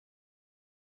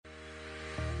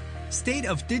State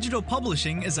of Digital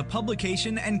Publishing is a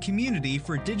publication and community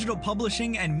for digital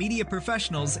publishing and media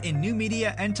professionals in new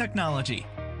media and technology.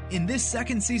 In this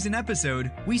second season episode,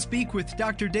 we speak with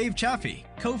Dr. Dave Chaffee,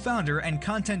 co-founder and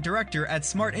content director at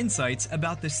Smart Insights,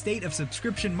 about the state of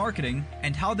subscription marketing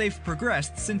and how they've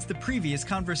progressed since the previous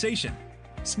conversation.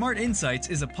 Smart Insights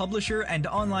is a publisher and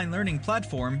online learning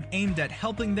platform aimed at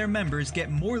helping their members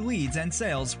get more leads and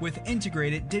sales with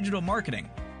integrated digital marketing.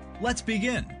 Let's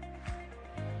begin.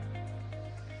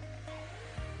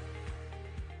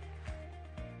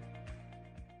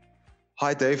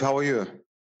 Hi, Dave. How are you?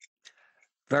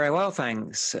 Very well,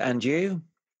 thanks. And you?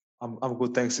 I'm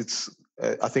good, thanks.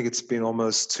 I think it's been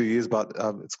almost 2 years, but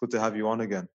it's good to have you on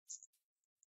again.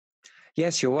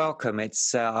 Yes, you're welcome.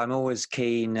 I'm always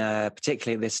keen,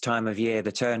 particularly at this time of year,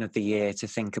 the turn of the year, to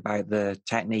think about the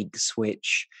techniques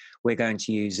which we're going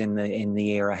to use in the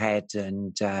year ahead,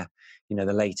 and the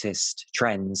latest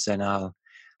trends. And I'm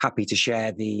happy to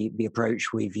share the approach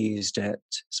we've used at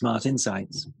Smart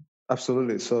Insights.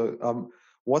 Absolutely. So,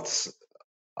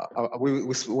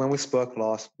 when we spoke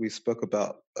last, we spoke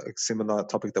about a similar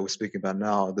topic that we're speaking about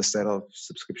now: the state of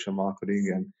subscription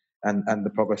marketing and the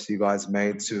progress you guys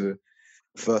made to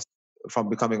first from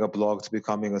becoming a blog to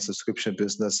becoming a subscription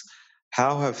business.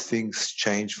 How have things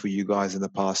changed for you guys in the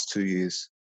past 2 years?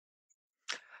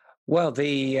 Well,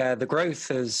 the growth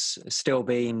has still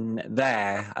been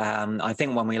there. I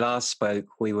think when we last spoke,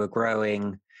 we were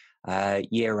growing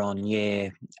year on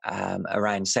year,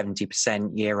 around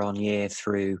 70% year on year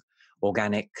through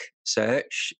organic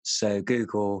search. So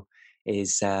Google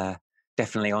is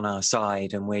definitely on our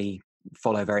side, and we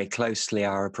follow very closely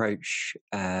our approach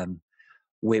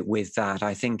with that.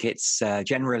 I think it's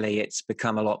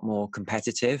become a lot more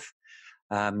competitive.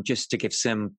 Just to give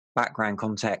some background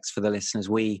context for the listeners,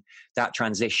 that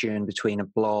transition between a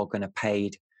blog and a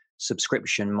paid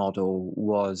subscription model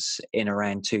was in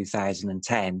around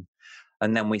 2010.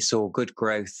 And then we saw good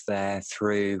growth there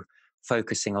through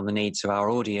focusing on the needs of our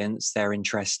audience. They're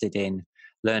interested in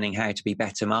learning how to be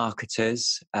better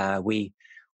marketers. Our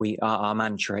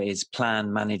mantra is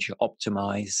plan, manage,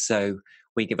 optimize. So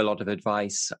we give a lot of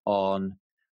advice on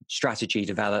strategy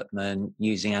development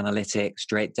using analytics,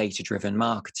 data-driven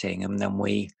marketing, and then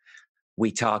we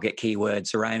target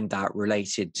keywords around that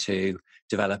related to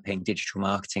developing digital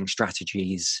marketing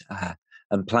strategies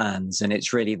and plans. And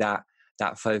it's really that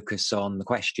focus on the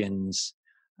questions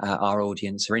our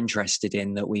audience are interested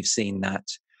in that we've seen that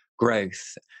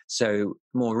growth. So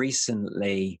more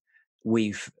recently,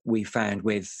 we've found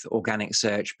with organic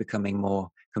search becoming more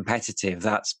competitive,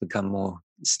 that's become more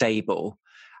stable,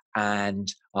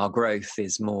 and our growth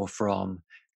is more from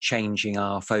changing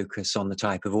our focus on the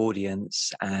type of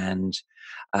audience and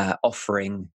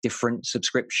offering different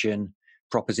subscription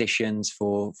propositions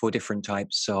for different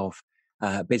types of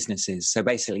businesses. So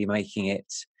basically making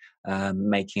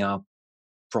our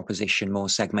proposition more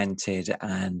segmented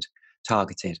and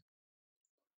targeted.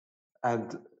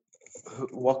 And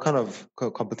what kind of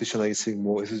competition are you seeing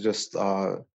more? Is it just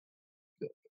other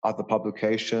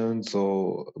publications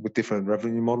or with different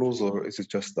revenue models, or is it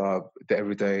just the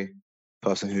everyday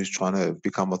person who's trying to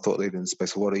become a thought leader in the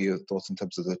space? What are your thoughts in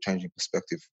terms of the changing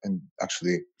perspective and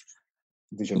actually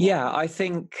digital? Yeah, I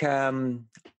think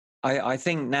I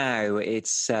think now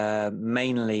it's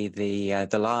mainly the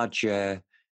larger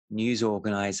news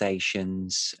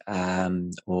organizations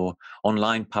or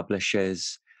online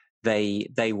publishers.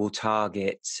 They will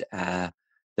target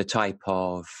the type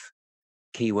of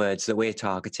keywords that we're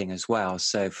targeting as well.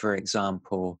 So, for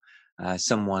example,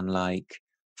 someone like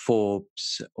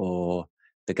Forbes or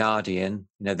The Guardian,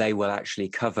 they will actually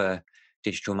cover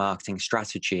digital marketing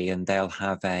strategy, and they'll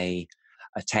have a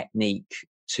technique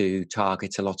to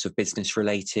target a lot of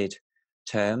business-related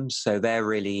terms. So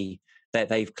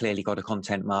they've clearly got a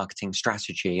content marketing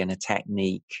strategy and a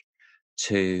technique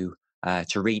to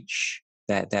reach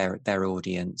their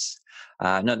audience.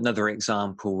 Another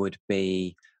example would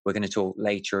be, we're going to talk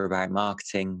later about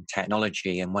marketing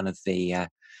technology, and one of the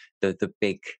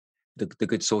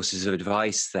good sources of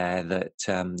advice there that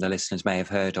the listeners may have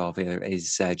heard of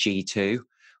is G2,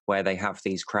 where they have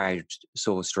these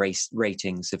crowdsourced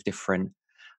ratings of different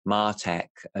MarTech,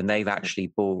 and they've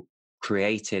actually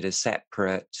created a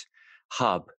separate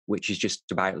hub which is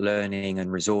just about learning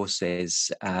and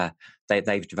resources.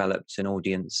 They've developed an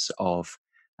audience of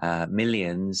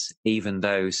millions, even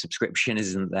though subscription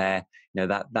isn't there.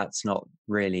 That's not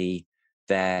really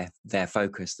their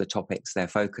focus, the topics they're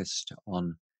focused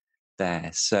on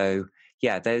there. So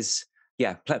there's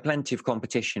plenty of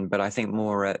competition, but I think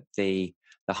more at the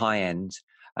high end.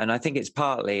 And I think it's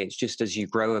just as you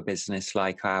grow a business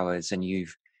like ours and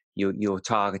you've you're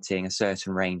targeting a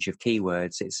certain range of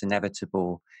keywords. It's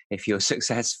inevitable. If you're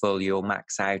successful, you'll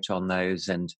max out on those,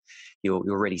 and you'll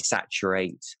really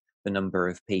saturate the number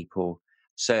of people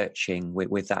searching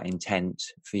with that intent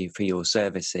for your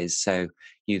services. So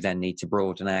you then need to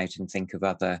broaden out and think of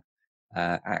other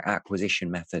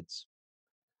acquisition methods.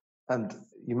 And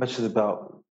you mentioned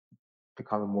about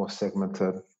becoming more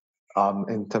segmented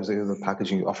in terms of the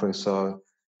packaging you're offering. So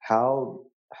how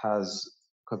has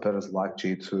competitors like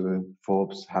G2 and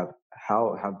Forbes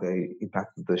how have they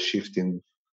impacted the shift in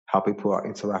how people are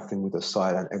interacting with the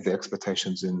site and the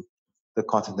expectations in the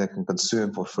content they can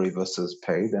consume for free versus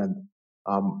paid? And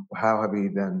how have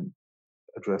you then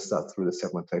addressed that through the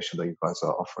segmentation that you guys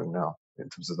are offering now in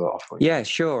terms of the offering? Yeah,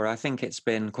 sure. I think it's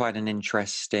been quite an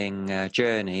interesting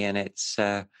journey, and it's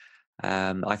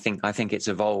I think it's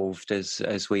evolved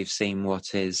as we've seen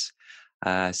what is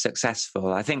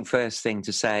successful. I think first thing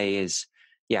to say is,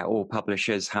 yeah, all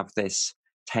publishers have this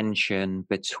tension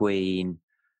between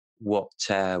what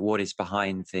is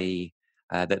behind the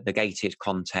gated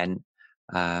content,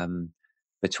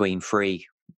 between free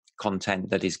content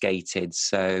that is gated.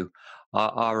 So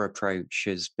our approach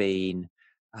has been,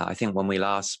 I think when we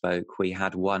last spoke, we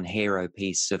had one hero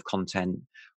piece of content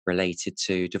related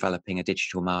to developing a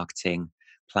digital marketing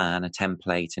plan, a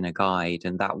template and a guide,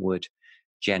 and that would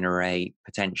generate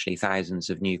potentially thousands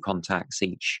of new contacts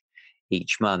each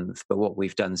month. But what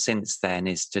we've done since then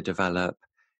is to develop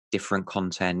different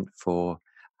content for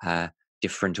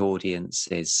different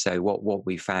audiences. So what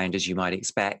we found, as you might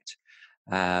expect,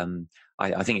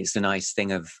 I think it's the nice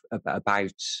thing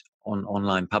about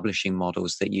online publishing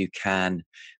models, that you can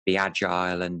be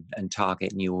agile and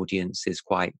target new audiences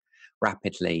quite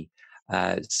rapidly.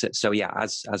 So yeah,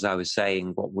 as I was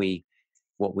saying, what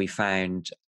we found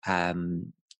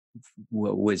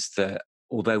was that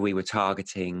although we were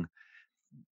targeting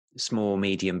small,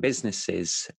 medium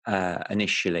businesses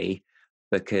initially,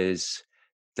 because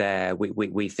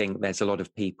we think there's a lot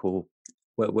of people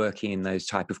working in those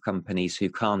type of companies who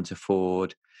can't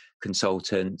afford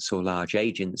consultants or large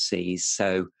agencies.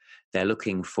 So they're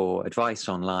looking for advice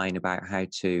online about how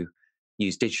to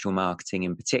use digital marketing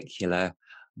in particular,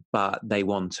 but they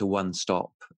want a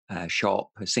one-stop shop,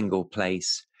 a single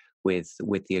place with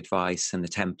the advice and the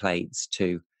templates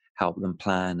to help them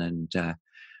plan and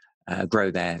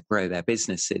grow their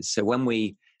businesses. So when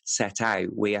we set out,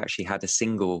 we actually had a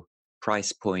single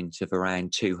price point of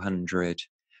around £200,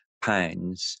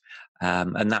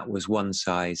 and that was one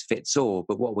size fits all.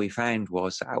 But what we found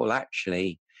was, well,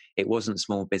 actually, it wasn't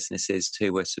small businesses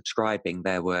who were subscribing.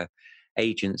 There were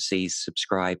agencies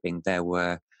subscribing. There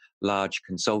were large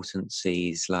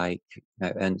consultancies like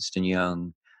Ernst &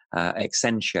 Young,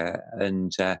 Accenture,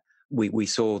 and we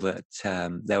saw that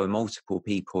there were multiple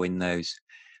people in those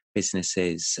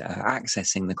businesses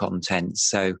accessing the content.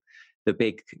 So the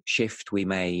big shift we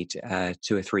made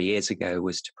 2 or 3 years ago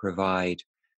was to provide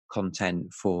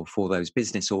content for those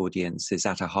business audiences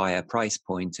at a higher price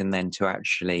point, and then to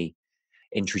actually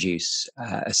introduce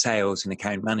a sales and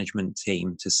account management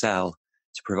team to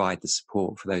provide the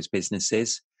support for those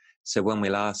businesses. So when we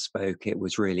last spoke, it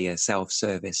was really a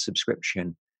self-service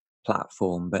subscription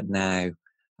platform, but now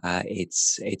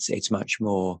it's much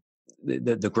more.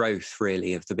 The growth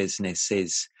really of the business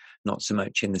is not so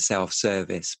much in the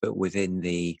self-service, but within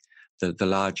the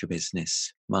larger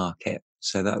business market.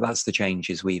 So that's the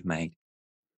changes we've made.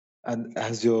 And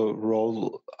has your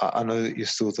role, I know you're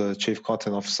still the Chief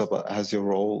Content Officer, but has your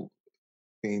role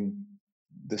been,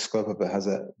 the scope of it, has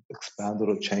it expanded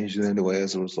or changed in any way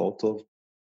as a result of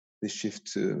this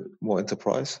shift to more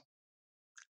enterprise?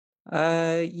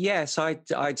 Yes,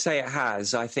 I'd say it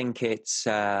has. I think it's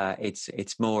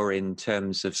more in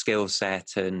terms of skill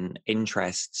set and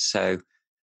interests. So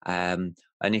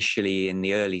initially, in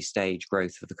the early stage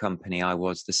growth of the company, I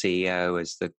was the CEO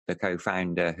as the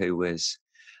co-founder who was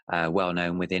well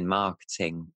known within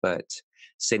marketing. But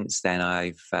since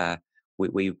then,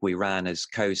 we ran as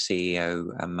co-CEO,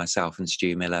 and myself and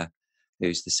Stu Miller,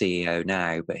 who's the CEO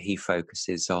now, but he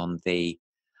focuses on the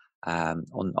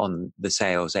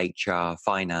sales, HR,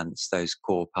 finance, those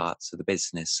core parts of the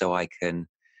business, so I can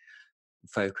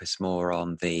focus more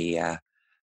on the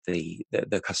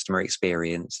customer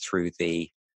experience through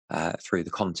the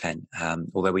content.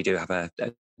 Although we do have a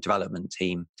development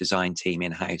team, design team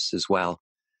in house as well,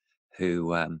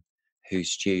 who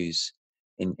Stu's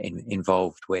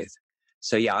involved with.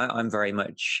 So yeah, I'm very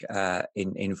much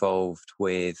involved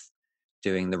with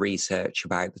doing the research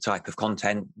about the type of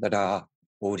content that our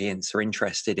audience are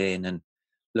interested in, and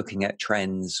looking at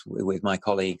trends with my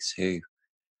colleagues who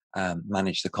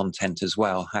manage the content as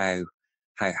well, how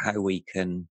we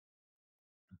can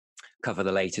cover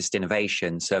the latest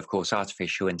innovations. So, of course,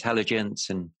 artificial intelligence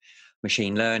and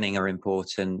machine learning are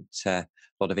important. A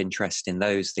lot of interest in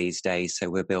those these days. So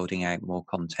we're building out more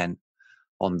content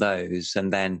on those.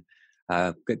 And then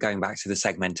going back to the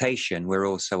segmentation, we're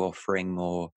also offering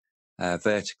more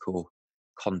vertical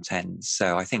content.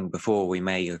 So I think before we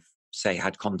may have, say,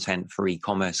 had content for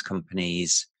e-commerce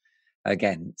companies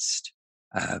against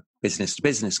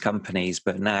business-to-business companies,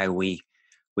 but now we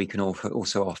can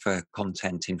also offer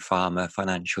content in pharma,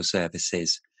 financial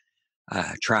services,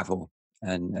 travel,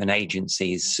 and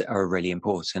agencies are a really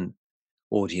important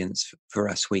audience for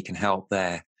us. We can help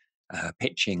their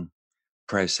pitching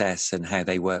process and how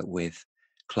they work with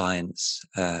clients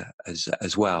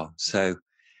as well. So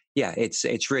yeah,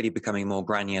 it's really becoming more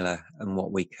granular and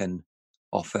what we can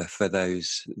offer for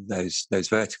those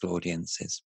vertical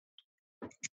audiences.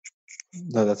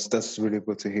 No, that's really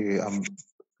good to hear.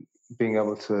 Being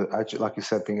able to, like you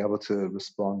said, being able to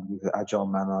respond with an agile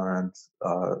manner and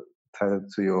tailored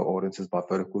to your audiences by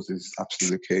verticals is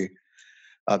absolutely key.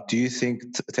 Do you think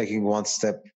taking one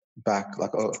step back,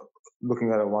 like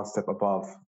looking at it one step above,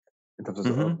 in terms of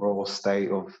the overall state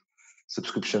of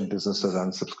subscription businesses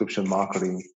and subscription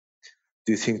marketing,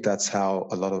 do you think that's how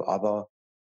a lot of other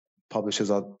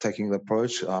publishers are taking the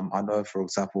approach? I know, for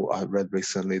example, I read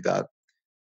recently that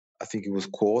I think it was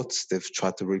Quartz. They've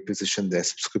tried to reposition their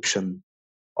subscription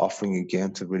offering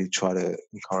again to really try to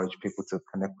encourage people to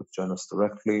connect with journalists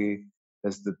directly.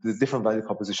 There's the different value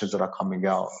propositions that are coming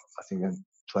out, I think, in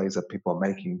plays that people are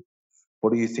making.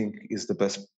 What do you think is the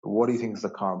best? What do you think is the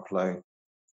current play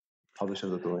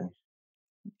publishers are doing?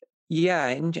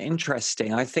 Yeah,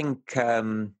 interesting. I think,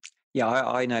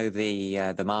 I know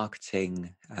the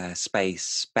marketing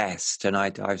space best, and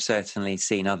I've certainly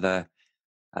seen other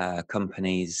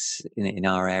companies in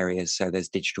our areas. So there's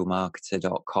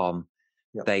digitalmarketer.com.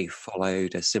 Yep. They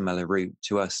followed a similar route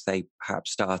to us. They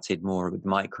perhaps started more with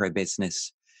micro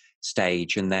business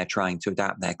stage, and they're trying to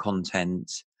adapt their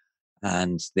content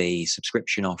and the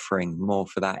subscription offering more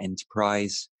for that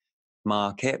enterprise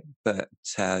market. But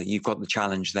you've got the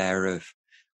challenge there of,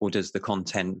 well, does the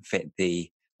content fit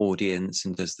the audience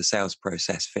and does the sales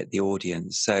process fit the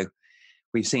audience? So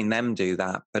we've seen them do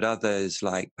that, but others,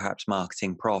 like perhaps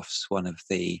Marketing Profs, one of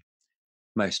the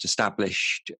most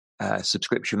established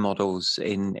subscription models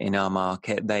in our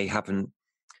market, they haven't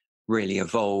really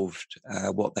evolved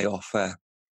what they offer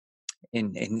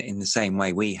in the same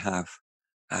way we have.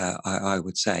 I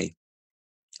would say.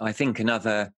 I think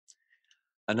another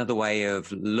way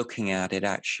of looking at it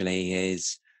actually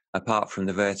is, apart from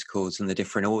the verticals and the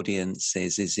different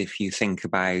audiences, is if you think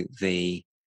about the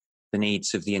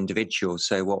needs of the individual.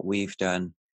 So what we've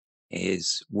done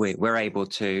is we're able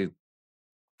to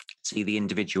see the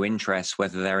individual interests,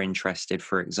 whether they're interested,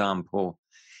 for example,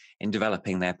 in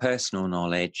developing their personal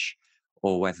knowledge,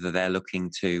 or whether they're looking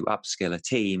to upskill a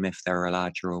team if they're a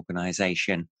larger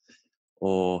organization,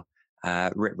 or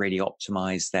really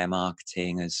optimize their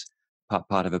marketing as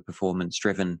part of a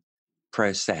performance-driven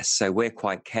process. So we're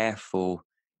quite careful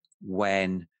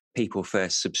when people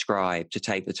first subscribe to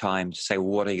take the time to say,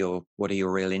 well, what are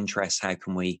your real interests? How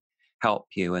can we help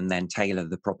you? And then tailor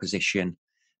the proposition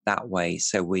that way.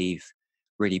 So we've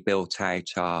really built out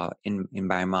our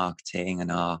inbound marketing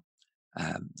and our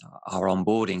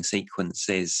onboarding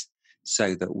sequences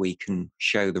so that we can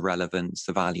show the relevance,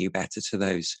 the value better to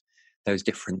those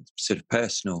different sort of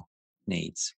personal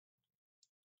needs.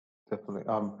 Definitely.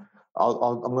 I'm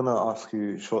going to ask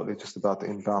you shortly just about the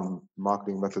inbound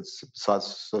marketing methods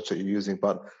besides such that you're using,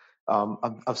 but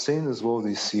I've seen as well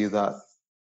this year that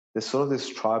there's sort of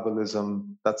this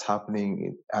tribalism that's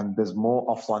happening, and there's more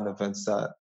offline events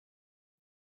that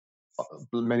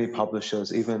many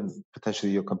publishers, even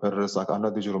potentially your competitors, like I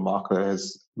know Digital Marketer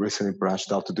has recently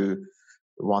branched out to do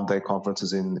one-day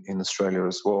conferences in Australia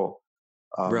as well.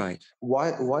 Right.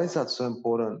 Why is that so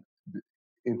important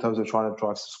in terms of trying to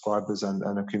drive subscribers and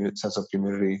a sense of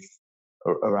community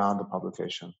around the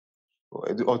publication?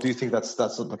 Or do you think that's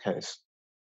not the case?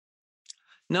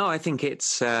 No, I think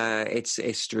it's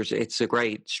a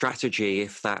great strategy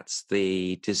if that's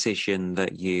the decision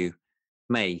that you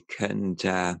make. And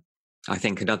I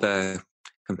think another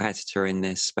competitor in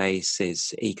this space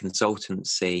is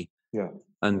eConsultancy. Yeah.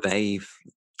 And they've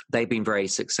been very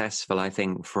successful, I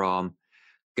think, from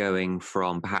going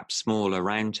from perhaps smaller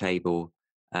roundtable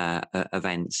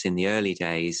events in the early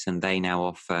days, and they now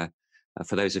offer,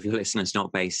 for those of your listeners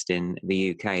not based in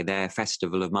the UK, their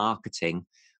Festival of Marketing,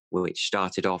 which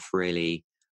started off really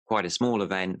quite a small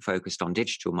event focused on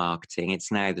digital marketing.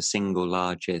 It's now the single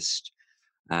largest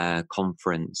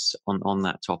conference on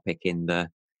that topic in the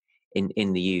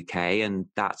in the UK, and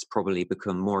that's probably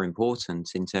become more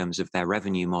important in terms of their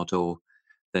revenue model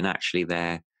than actually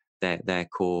their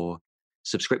core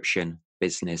subscription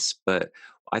business. But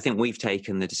I think we've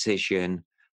taken the decision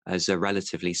as a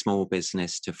relatively small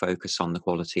business to focus on the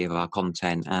quality of our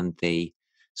content and the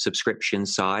subscription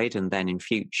side, and then in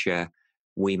future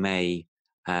we may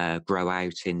grow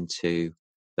out into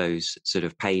those sort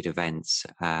of paid events.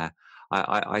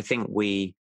 I think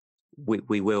we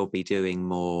will be doing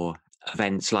more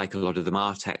events like a lot of the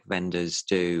MarTech vendors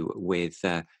do, with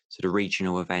sort of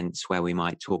regional events where we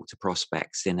might talk to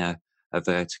prospects in a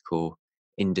vertical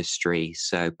industry.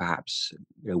 So perhaps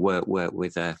work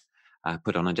with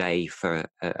put on a day for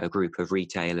a group of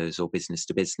retailers or business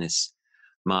to business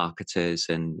marketers,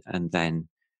 and then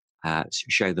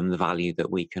show them the value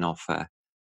that we can offer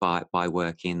by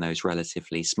working in those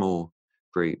relatively small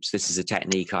groups. This is a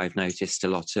technique I've noticed a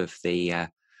lot of the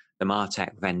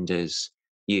MarTech vendors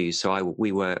use. So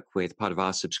we work with, part of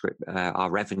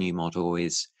our revenue model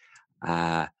is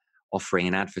offering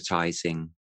an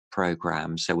advertising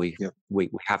program. So we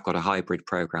have got a hybrid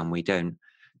program. We don't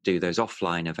do those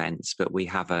offline events, but we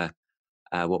have a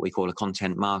what we call a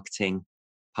content marketing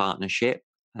partnership,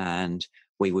 and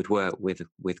we would work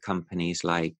with companies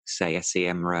like, say,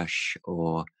 SEMrush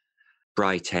or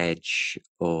BrightEdge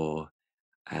or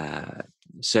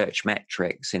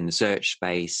Searchmetrics in the search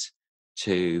space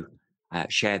to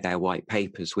share their white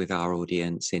papers with our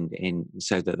audience in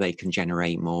so that they can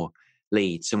generate more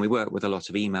leads. And we work with a lot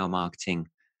of email marketing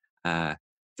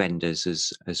vendors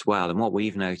as well. And what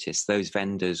we've noticed, those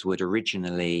vendors would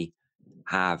originally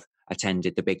have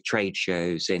attended the big trade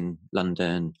shows in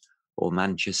London or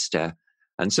Manchester,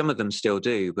 and some of them still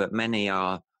do, but many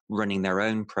are running their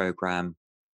own program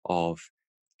of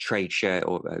trade show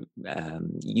or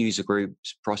user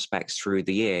groups, prospects through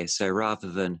the year. So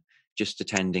rather than just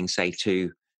attending, say,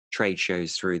 2 trade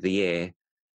shows through the year,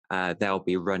 they'll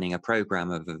be running a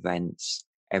program of events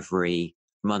every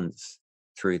month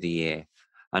through the year.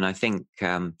 And I think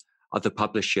other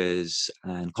publishers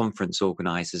and conference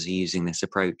organizers are using this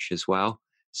approach as well.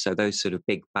 So those sort of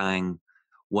big bang,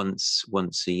 once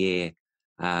a year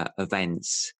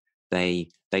events, they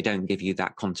don't give you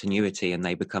that continuity, and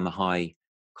they become a high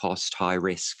cost, high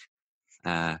risk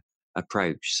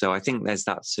approach. So I think there's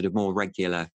that sort of more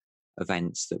regular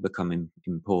events that become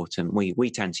important. We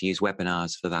tend to use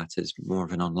webinars for that as more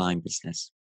of an online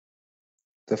business.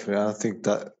 Definitely. I think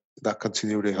that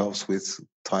continuity helps with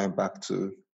tying back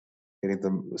to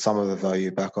getting some of the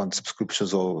value back on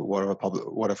subscriptions or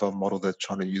whatever model they're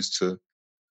trying to use to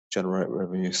generate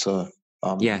revenue. So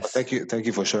yes, thank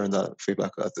you for sharing that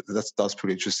feedback. That's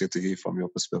pretty interesting to hear from your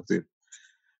perspective.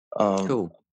 Cool.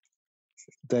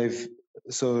 Dave,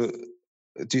 so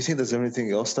do you think there's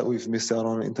anything else that we've missed out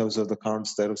on in terms of the current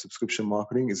state of subscription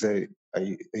marketing? Are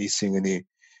you seeing any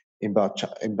inbound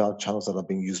channels that are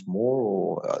being used more,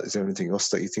 or is there anything else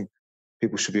that you think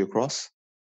people should be across?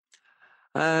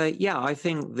 Yeah, I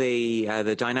think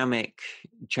the dynamic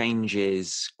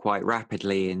changes quite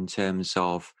rapidly in terms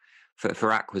of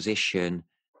for acquisition,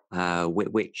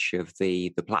 which of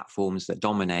the platforms that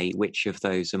dominate, which of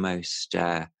those are most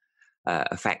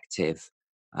effective.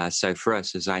 So for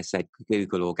us, as I said,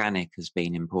 Google Organic has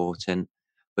been important,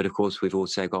 but of course we've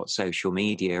also got social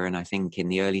media. And I think in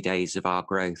the early days of our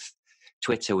growth,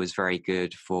 Twitter was very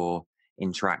good for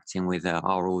interacting with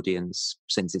our audience,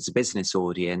 since it's a business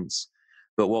audience.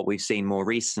 But what we've seen more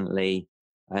recently,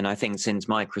 and I think since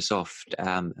Microsoft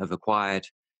have acquired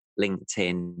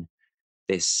LinkedIn,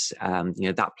 this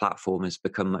that platform has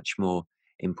become much more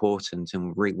important,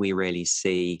 and we really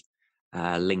see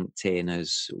LinkedIn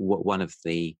as one of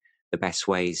the best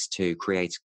ways to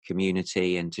create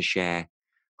community and to share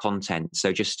content.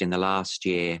 So just in the last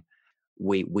year,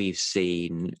 we've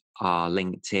seen our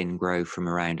LinkedIn grow from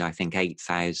around, I think,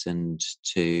 8,000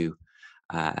 to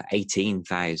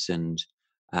 18,000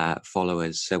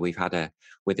 followers. So we've had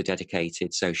with a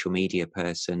dedicated social media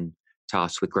person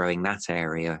tasked with growing that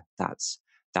area.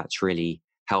 That's really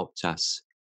helped us,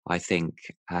 I think.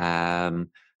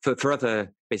 For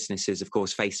other businesses, of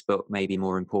course, Facebook may be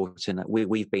more important.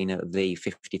 We've been at the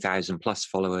 50,000 plus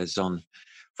followers on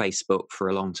Facebook for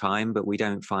a long time, but we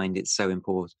don't find it so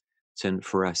important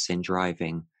for us in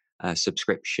driving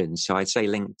subscriptions. So I'd say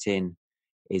LinkedIn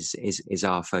is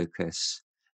our focus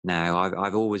now.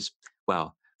 I've always,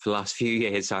 for the last few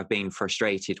years, I've been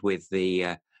frustrated with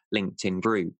the LinkedIn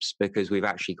groups, because we've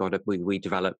actually we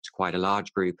developed quite a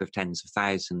large group of tens of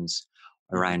thousands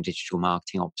around digital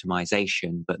marketing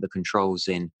optimization, but the controls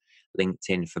in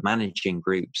LinkedIn for managing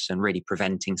groups and really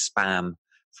preventing spam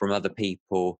from other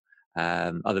people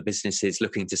other businesses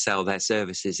looking to sell their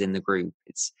services in the group.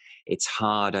 It's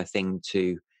hard, I think,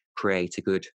 to create a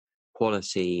good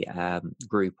quality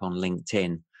group on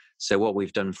LinkedIn. So what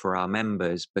we've done for our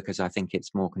members, because I think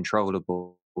it's more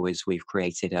controllable, is we've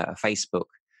created a Facebook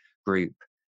group,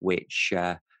 which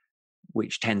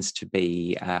tends to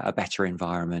be a better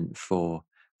environment for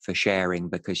sharing,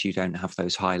 because you don't have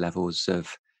those high levels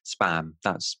of spam.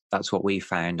 That's what we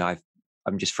found.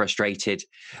 I'm just frustrated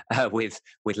with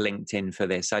LinkedIn for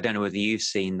this. I don't know whether you've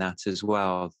seen that as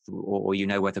well, or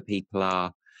whether people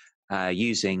are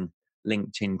using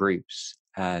LinkedIn groups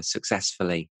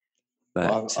successfully.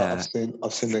 But I've seen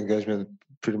the engagement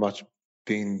pretty much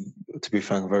being, to be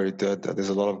frank, very dead. There's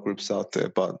a lot of groups out there,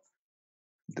 but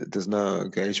there's no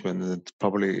engagement. And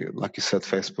probably, like you said,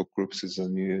 Facebook groups is a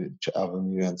new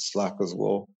avenue, and Slack as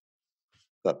well,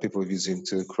 that people are using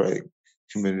to create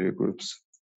community groups.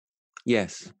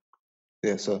 Yes.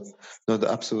 Yeah. So no,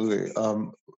 absolutely.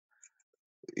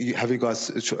 Have you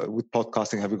guys, with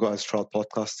podcasting, have you guys tried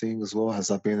podcasting as well? Has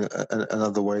that been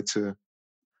another way to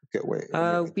get away?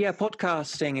 Yeah,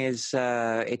 podcasting is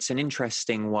it's an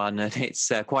interesting one, and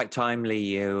it's quite timely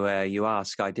you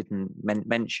ask. I didn't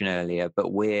mention earlier,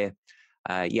 but we're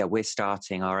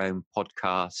starting our own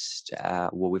podcast.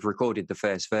 Well, we've recorded the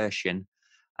first version,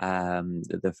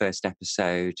 the first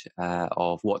episode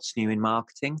of What's New in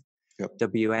Marketing, yep.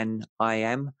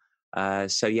 WNIM.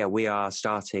 So yeah, we are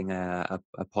starting a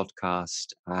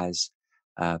podcast as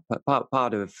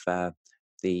part of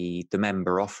the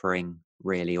member offering,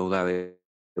 really, although it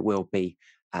will be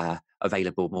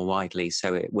available more widely.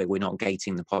 So we're not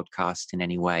gating the podcast in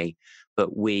any way, but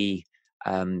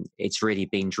it's really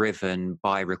been driven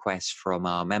by requests from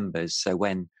our members. So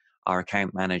when our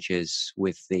account managers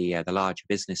with the larger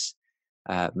business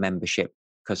membership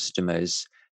customers,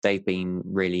 they've been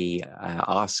really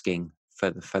asking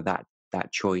for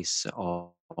that choice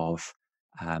of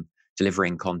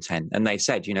delivering content, and they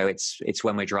said, it's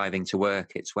when we're driving to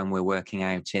work, it's when we're working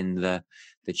out in the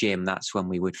gym, that's when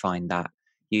we would find that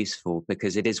useful,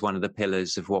 because it is one of the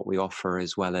pillars of what we offer,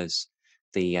 as well as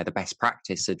the best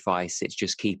practice advice. It's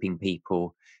just keeping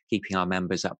our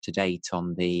members up to date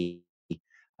on the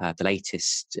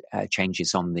latest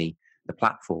changes on the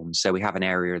platform. So we have an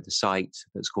area of the site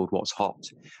that's called What's Hot,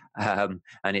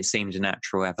 and it seemed a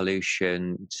natural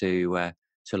evolution to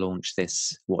launch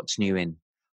this What's New in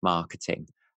Marketing.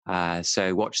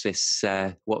 So watch this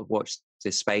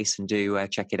space and do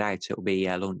check it out. It'll be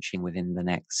launching within the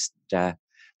next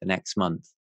month.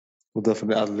 We'll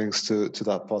definitely add links to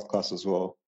that podcast as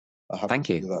well. Thank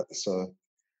you. Do that. So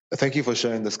thank you for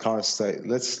sharing this current state.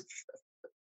 Let's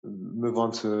move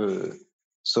on to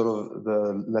sort of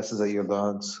the lessons that you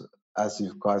learned as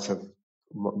you guys have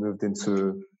moved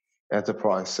into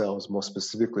enterprise sales more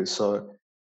specifically. So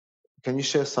can you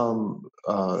share some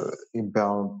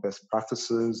inbound best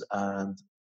practices? And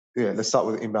let's start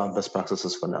with inbound best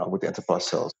practices for now with the enterprise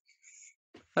sales.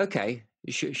 Okay,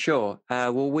 sure.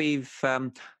 Well, we've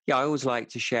I always like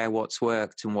to share what's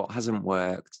worked and what hasn't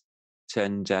worked.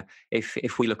 And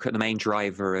if we look at the main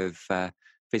driver of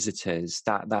visitors,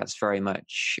 that's very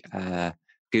much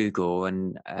Google.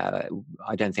 And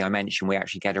I don't think I mentioned we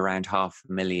actually get around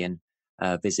 500,000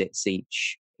 visits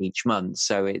each month.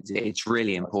 So it's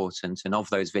really important. And of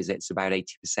those visits, about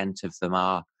 80% of them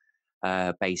are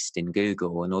based in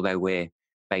Google. And although we're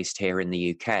based here in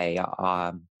the UK,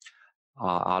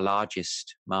 our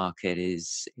largest market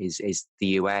is the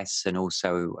US, and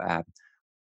also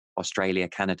Australia,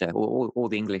 Canada, all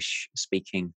the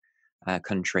English-speaking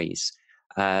countries.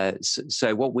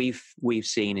 So what we've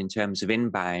seen in terms of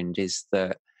inbound is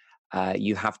that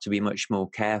you have to be much more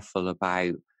careful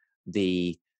about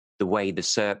the way the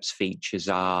SERPs features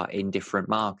are in different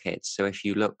markets. So if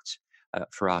you looked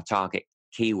for our target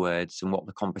keywords and what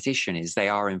the competition is, they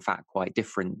are in fact quite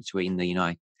different between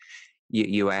the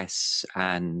US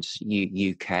and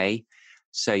UK.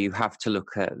 So you have to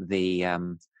look at the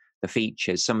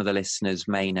features. Some of the listeners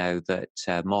may know that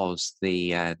Moz,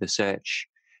 the search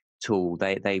tool,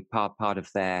 they part of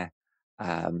their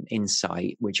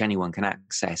insight, which anyone can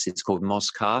access. It's called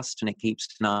Mozcast, and it keeps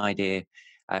an idea.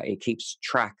 It keeps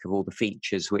track of all the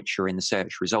features which are in the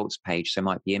search results page. So it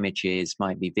might be images,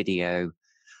 might be video,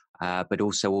 but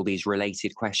also all these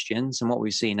related questions. And what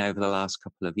we've seen over the last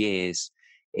couple of years,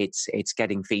 it's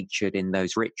getting featured in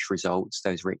those rich results,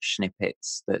 those rich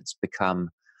snippets, that's become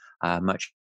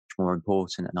much more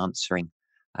important in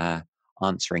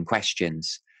answering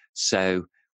questions. So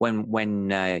when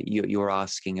you're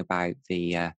asking about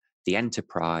the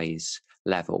enterprise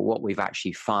level, what we've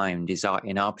actually found is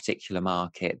in our particular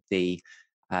market, the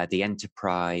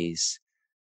enterprise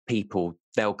people,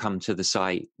 they'll come to the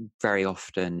site very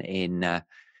often in,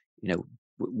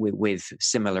 with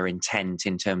similar intent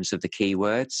in terms of the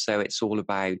keywords. So it's all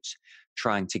about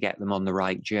trying to get them on the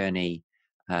right journey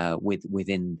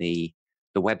within the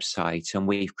website. And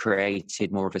we've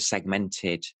created more of a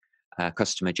segmented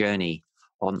customer journey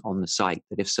on the site,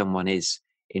 that if someone is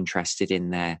interested in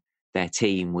their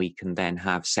team, we can then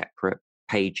have separate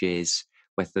pages,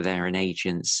 whether they're an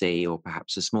agency or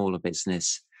perhaps a smaller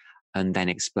business, and then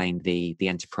explain the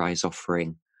enterprise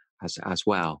offering as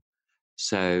well.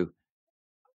 So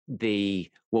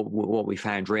what we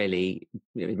found, really,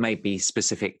 it may be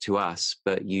specific to us,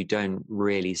 but you don't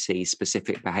really see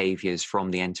specific behaviors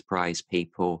from the enterprise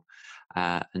people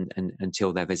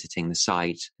until they're visiting the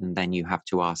site, and then you have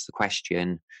to ask the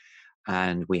question.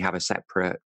 And we have a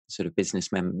separate sort of business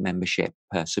membership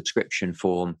subscription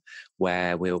form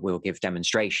where we'll give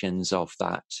demonstrations of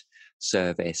that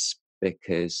service,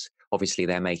 because obviously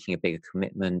they're making a bigger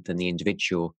commitment than the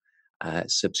individual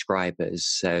subscribers.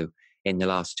 So in the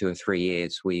last 2 or 3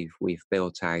 years, we've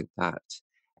built out that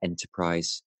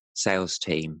enterprise sales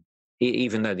team,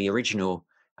 even though the original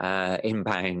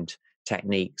inbound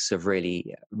techniques have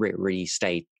really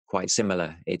stayed quite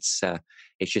similar. It's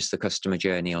just the customer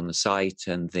journey on the site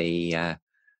and the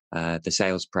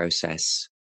sales process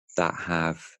that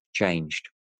have changed.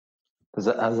 Has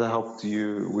that helped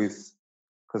you with,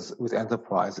 because with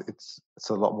enterprise, it's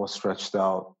a lot more stretched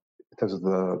out in terms of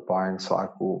the buying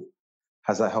cycle.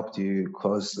 Has that helped you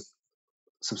close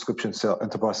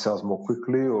enterprise sales more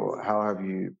quickly, or how have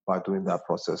you, by doing that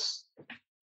process,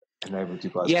 enabled you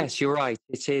guys? Yes, you're right.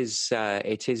 It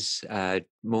is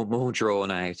more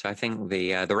drawn out. I think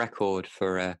the record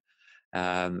for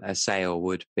a sale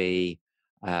would be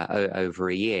over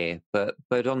a year, but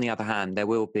on the other hand, there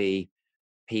will be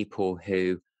people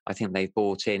who, I think, they've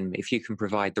bought in. If you can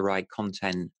provide the right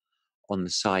content on the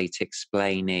site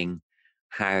explaining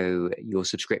how your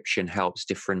subscription helps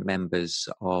different members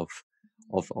of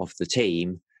the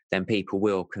team, then people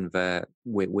will convert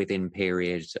within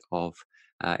periods of,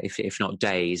 if not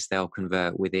days, they'll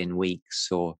convert within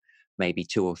weeks, or maybe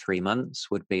 2 or 3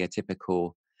 months would be a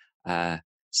typical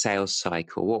sales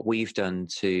cycle. What we've done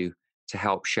to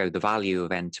help show the value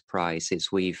of enterprise is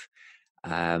we've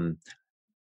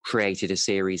created a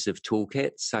series of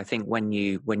toolkits. I think when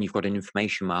you've got an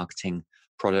information marketing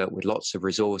product with lots of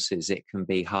resources, it can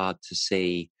be hard to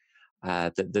see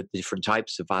the different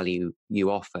types of value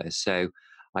you offer. So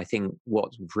I think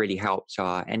what really helped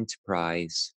our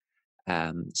enterprise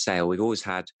sale, we've always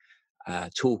had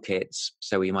toolkits.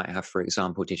 So we might have, for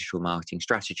example, digital marketing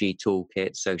strategy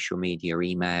toolkit, social media,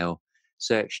 email,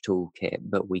 search toolkit,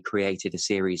 but we created a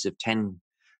series of 10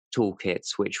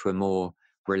 toolkits which were more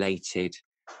related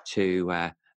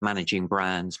to managing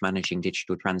brands, managing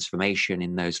digital transformation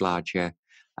in those larger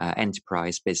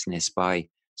enterprise business. By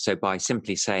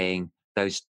simply saying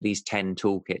these 10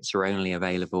 toolkits are only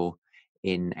available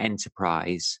in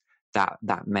enterprise, that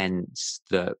meant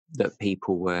that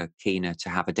people were keener to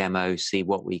have a demo, see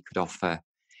what we could offer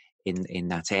in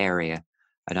that area.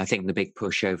 And I think the big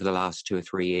push over the last 2 or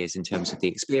 3 years in terms of the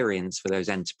experience for those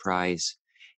enterprise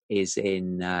is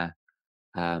in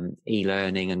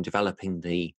e-learning and developing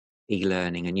the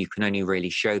e-learning. And you can only really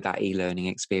show that e-learning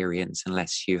experience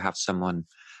unless you have someone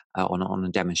on a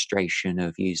demonstration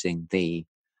of using the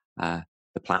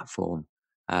platform.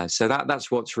 So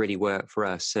that's what's really worked for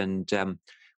us. And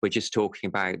we're just talking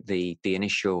about the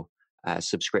initial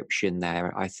subscription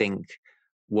there. I think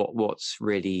what's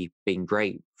really been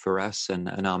great for us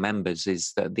and our members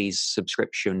is that these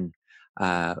subscription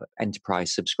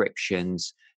enterprise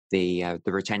subscriptions, the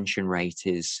retention rate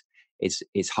is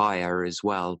higher as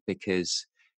well, because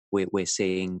we're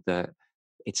seeing that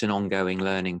it's an ongoing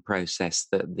learning process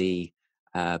that the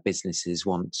businesses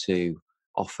want to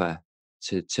offer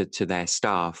to their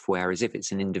staff. Whereas if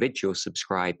it's an individual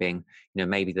subscribing,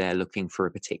 maybe they're looking for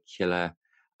a particular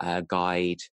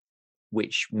guide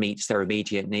which meets their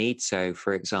immediate needs. So,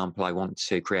 for example, I want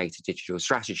to create a digital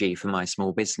strategy for my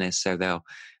small business, so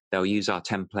they'll use our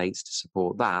templates to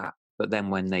support that. But then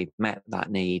when they've met that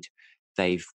need,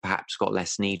 they've perhaps got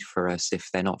less need for us if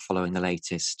they're not following the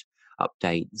latest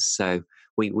updates. So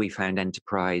we found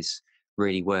enterprise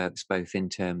really works both in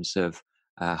terms of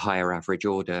higher average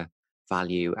order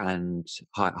value and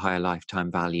higher lifetime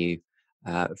value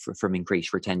from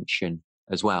increased retention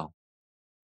as well.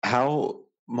 How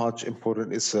much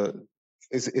important is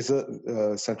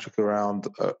it centric around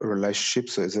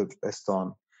relationships? So is it based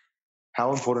on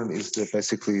how important is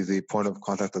basically the point of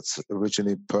contact that's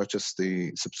originally purchased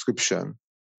the subscription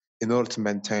in order to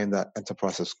maintain that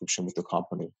enterprise subscription with the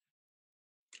company?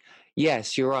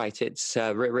 Yes, you're right. It's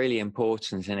really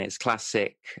important, and it's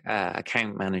classic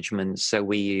account management. So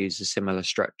we use a similar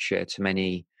structure to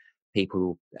many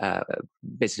people,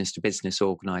 business to business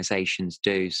organizations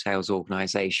do, sales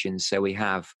organizations. So we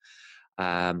have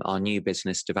our new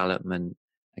business development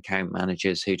account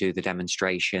managers who do the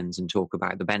demonstrations and talk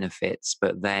about the benefits.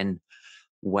 But then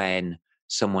when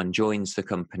someone joins the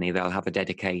company, they'll have a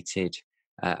dedicated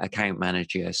account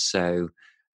manager. So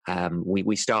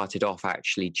we started off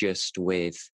actually just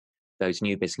with those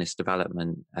new business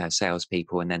development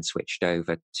salespeople, and then switched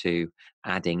over to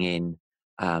adding in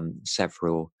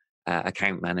several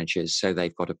account managers, so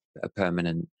they've got a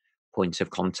permanent point of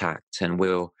contact. And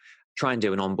we'll try and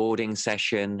do an onboarding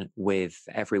session with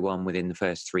everyone within the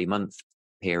first 3 month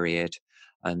period,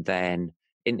 and then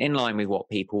in line with what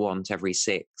people want, every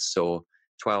 6 or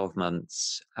 12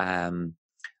 months.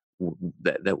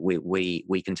 That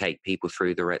we can take people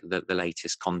through the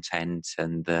latest content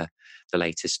and the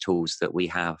latest tools that we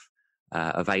have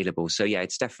available. So yeah,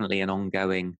 it's definitely an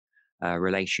ongoing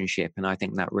relationship, and I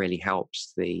think that really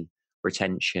helps the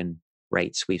retention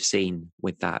rates we've seen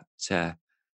with that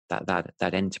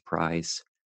enterprise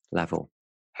level.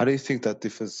 How do you think that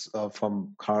differs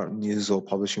from current news or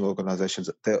publishing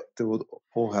organizations? They will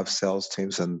all have sales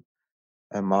teams and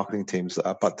marketing teams,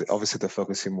 but obviously they're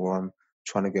focusing more on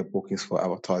trying to get bookings for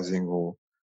advertising or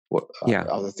what Yeah.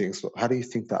 other things. How do you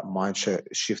think that mindset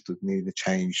shift would need to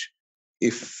change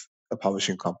if a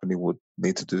publishing company would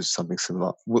need to do something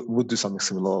similar, would do something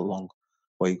similar along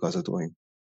what you guys are doing?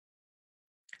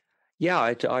 Yeah,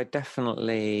 I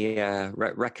definitely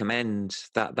recommend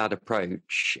that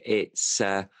approach. It's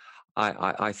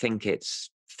I think it's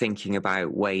thinking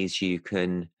about ways you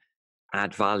can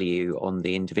add value on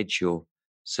the individual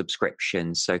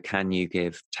subscription. So can you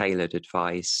give tailored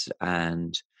advice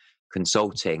and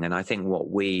consulting? And I think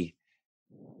what we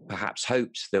perhaps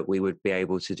hoped that we would be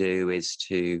able to do is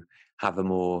to have a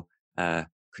more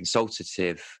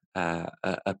consultative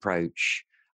approach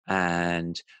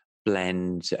and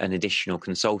blend an additional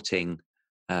consulting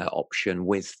option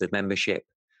with the membership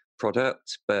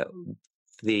product. But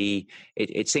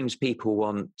it seems people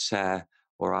want,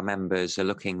 or our members are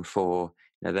looking for,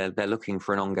 they're looking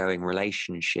for an ongoing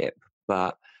relationship,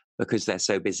 but because they're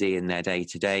so busy in their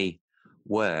day-to-day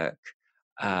work,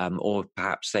 or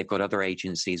perhaps they've got other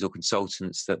agencies or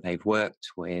consultants that they've worked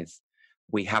with,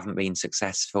 we haven't been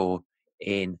successful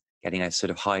in getting a sort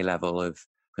of high level of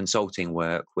consulting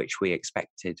work, which we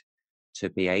expected to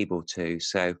be able to.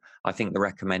 So I think the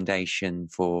recommendation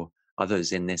for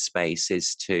others in this space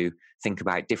is to think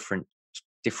about different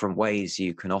ways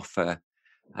you can offer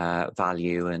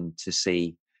value, and to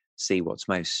see what's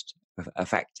most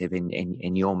effective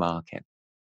in your market.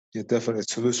 Yeah, definitely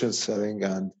solution selling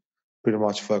and pretty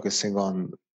much focusing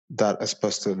on that as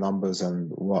opposed to numbers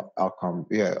and what outcome.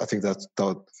 Yeah, I think that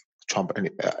would trump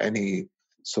any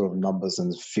sort of numbers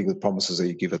and figure promises that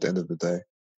you give at the end of the day.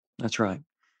 That's right.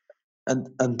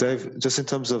 And Dave, just in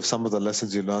terms of some of the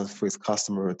lessons you learned with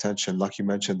customer retention, like you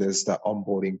mentioned, there's that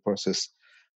onboarding process,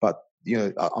 but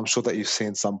I'm sure that you've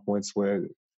seen some points where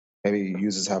maybe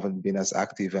users haven't been as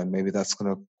active, and maybe that's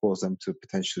going to cause them to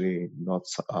potentially not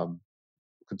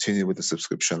continue with the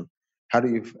subscription. How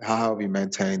have you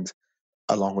maintained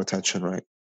a long retention rate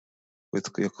with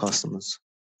your customers?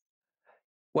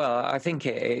 Well, I think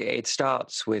it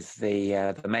starts with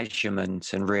the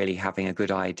measurement and really having a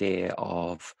good idea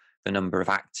of the number of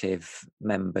active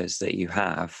members that you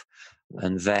have,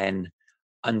 and then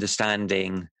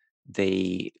understanding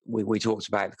we talked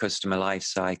about the customer life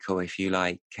cycle, if you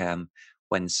like,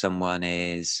 when someone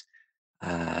is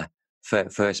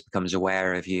first becomes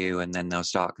aware of you, and then they'll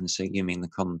start consuming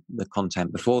the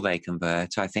content before they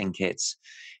convert. I think it's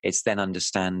then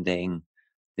understanding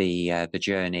the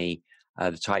journey,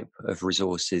 the type of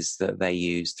resources that they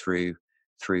use through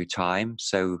time.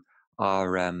 So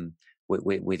our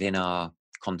within our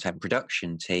content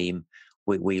production team,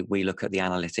 we look at the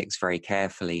analytics very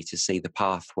carefully to see the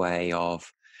pathway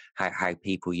of how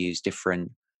people use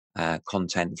different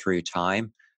content through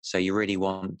time. So you really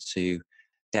want to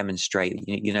demonstrate,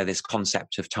 this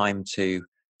concept of time to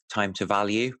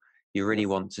value. You really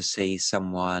want to see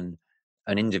an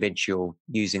individual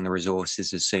using the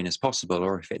resources as soon as possible,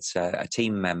 or if it's a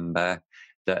team member,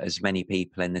 that as many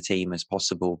people in the team as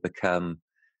possible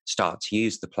start to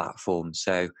use the platform.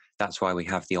 So that's why we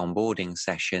have the onboarding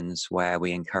sessions where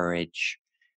we encourage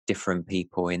different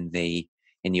people in the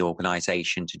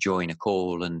organization to join a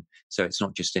call, and so it's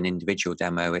not just an individual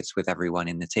demo, it's with everyone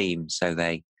in the team, so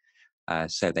they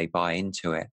buy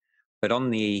into it. But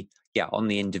on the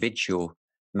individual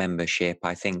membership,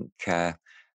 I think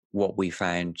what we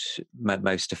found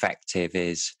most effective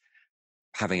is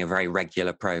having a very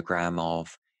regular program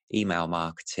of email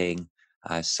marketing.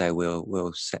 So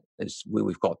we'll set,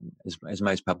 we've got, as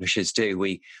most publishers do,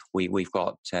 we've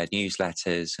got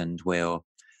newsletters, and we'll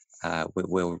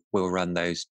run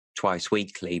those twice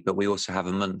weekly. But we also have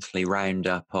a monthly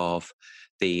roundup of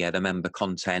the member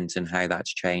content and how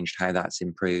that's changed, how that's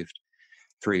improved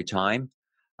through time.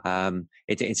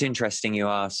 It's interesting you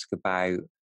ask about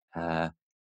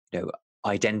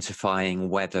identifying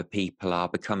whether people are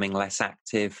becoming less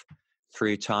active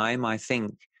through time. I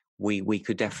think we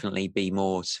could definitely be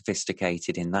more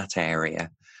sophisticated in that area,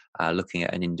 looking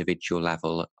at an individual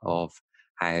level of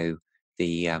how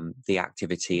the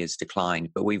activity has declined.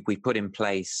 But we've put in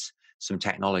place some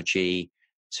technology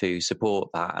to support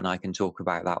that, and I can talk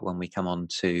about that when we come on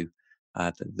to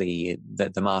the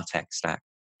Martech stack.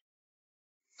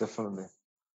 Definitely.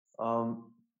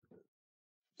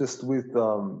 Just with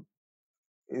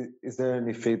is there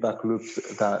any feedback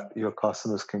loops that your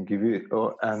customers can give you,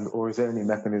 or is there any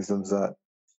mechanisms that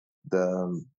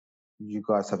you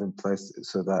guys have in place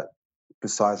so that,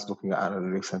 besides looking at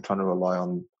analytics and trying to rely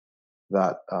on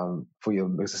that for your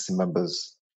existing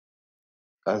members,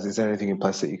 is there anything in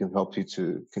place that you can help you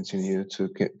to continue to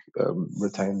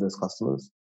retain those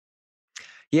customers?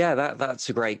 Yeah, that's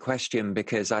a great question,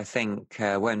 because I think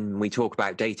when we talk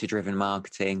about data-driven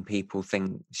marketing, people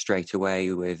think straight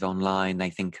away with online,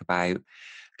 they think about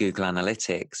Google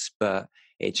Analytics, but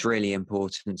it's really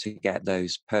important to get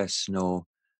those personal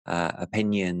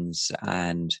opinions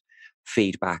and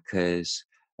feedback as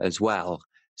well.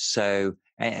 So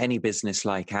any business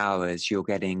like ours, you're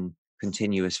getting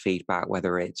continuous feedback,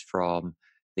 whether it's from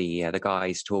the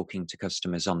guys talking to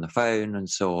customers on the phone, and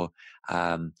so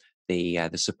the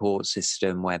support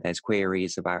system where there's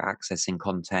queries about accessing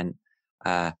content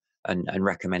and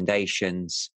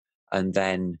recommendations, and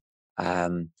then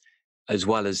as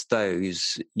well as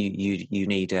those, you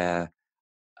need a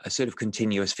sort of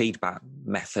continuous feedback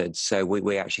method. So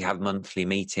we actually have monthly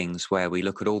meetings where we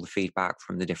look at all the feedback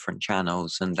from the different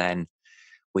channels, and then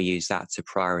we use that to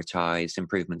prioritize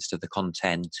improvements to the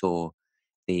content or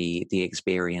the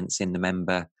experience in the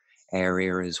member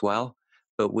area as well.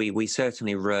 But we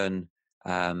certainly run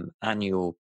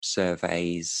annual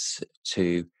surveys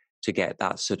to get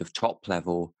that sort of top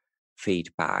level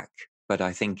feedback. But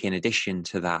I think in addition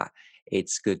to that,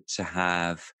 it's good to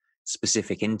have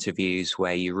specific interviews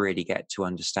where you really get to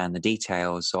understand the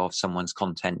details of someone's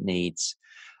content needs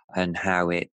and how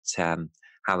it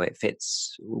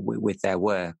fits with their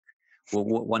work. Well,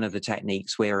 one of the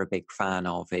techniques we're a big fan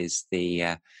of is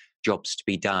the jobs to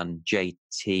be done,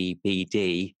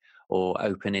 JTBD, or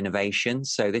open innovation.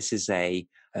 So this is a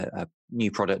new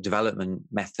product development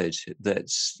method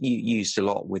that's used a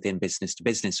lot within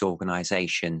business-to-business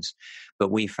organizations,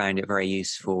 but we found it very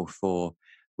useful for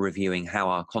reviewing how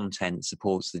our content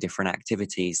supports the different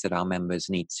activities that our members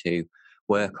need to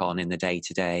work on in the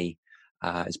day-to-day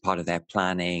as part of their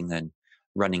planning and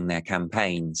running their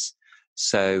campaigns.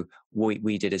 So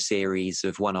we did a series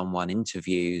of one-on-one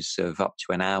interviews of up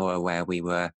to an hour where we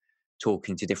were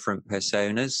talking to different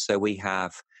personas. So we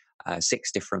have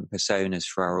 6 different personas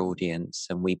for our audience,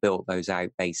 and we built those out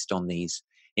based on these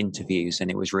interviews.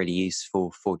 And it was really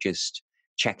useful for just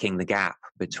checking the gap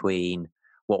between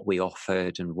what we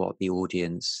offered and what the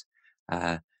audience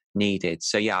needed.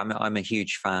 So yeah, I'm a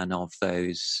huge fan of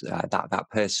those that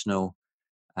personal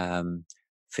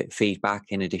feedback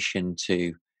in addition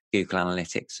to Google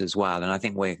Analytics as well. And I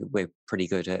think we're pretty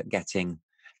good at getting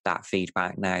that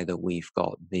feedback now that we've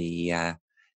got the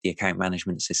account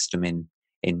management system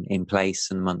in place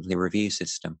and the monthly review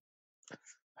system.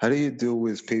 How do you deal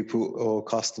with people or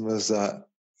customers that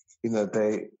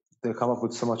they come up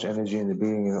with so much energy in the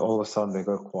beginning and all of a sudden they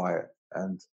go quiet,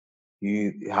 and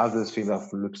you have those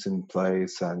feedback loops in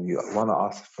place and you want to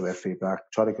ask for their feedback,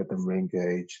 try to get them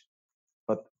re-engaged,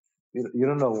 but you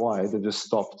don't know why they just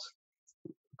stopped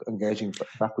engaging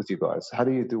back with you guys? How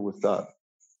do you deal with that?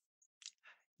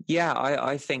 Yeah,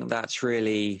 I think that's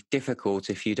really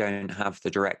difficult if you don't have the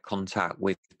direct contact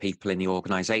with people in the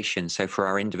organization. So for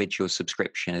our individual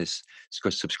subscribers,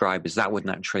 that would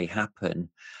naturally happen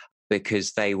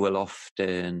because they will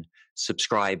often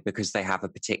subscribe because they have a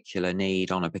particular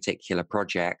need on a particular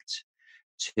project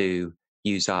to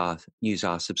use our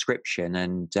subscription.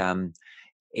 And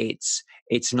it's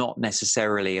not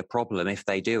necessarily a problem if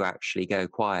they do actually go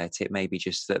quiet. It may be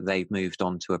just that they've moved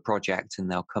on to a project and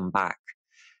they'll come back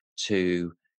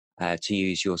to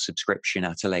use your subscription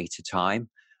at a later time.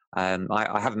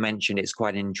 I have mentioned it's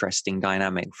quite an interesting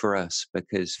dynamic for us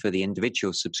because for the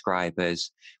individual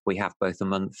subscribers, we have both a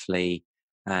monthly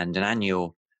and an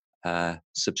annual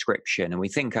subscription. And we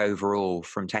think overall,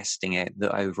 from testing it,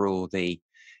 that overall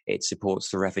it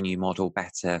supports the revenue model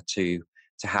better to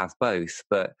have both.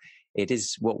 But it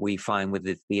is what we find with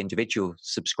the individual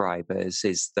subscribers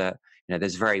is that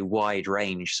there's a very wide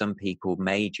range. Some people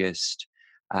may just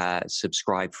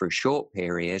subscribe for a short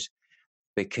period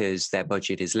because their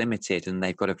budget is limited and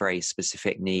they've got a very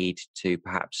specific need to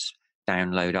perhaps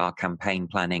download our campaign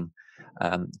planning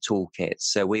toolkit.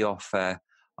 So we offer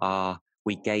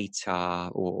we gate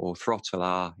or throttle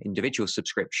our individual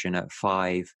subscription at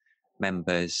 5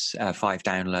 members, 5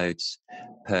 downloads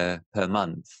per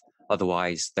month.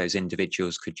 Otherwise, those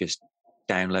individuals could just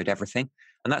download everything.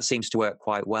 And that seems to work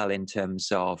quite well in terms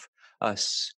of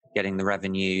us getting the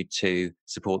revenue to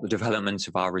support the development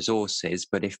of our resources.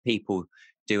 But if people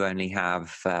do only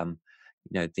have,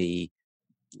 the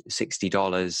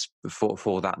 $60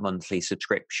 for that monthly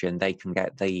subscription, they can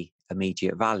get the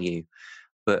immediate value.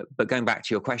 But going back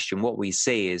to your question, what we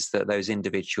see is that those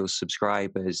individual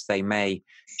subscribers, they may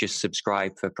just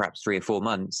subscribe for perhaps 3 or 4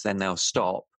 months, then they'll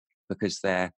stop because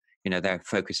they're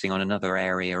focusing on another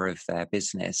area of their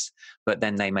business. But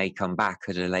then they may come back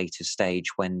at a later stage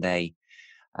when they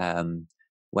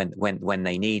when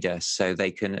they need us. So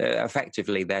they can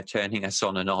effectively, they're turning us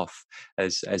on and off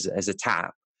as a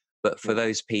tap. But for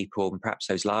those people, and perhaps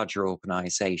those larger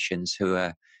organizations who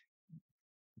are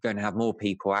going to have more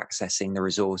people accessing the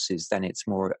resources, then it's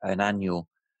more an annual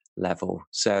level.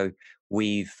 So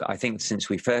I think since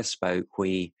we first spoke,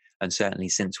 and certainly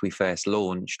since we first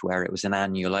launched, where it was an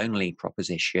annual only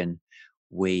proposition,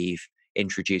 we've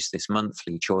introduced this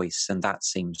monthly choice, and that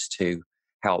seems to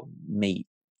help meet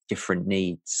different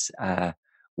needs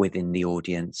within the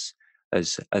audience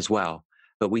as well.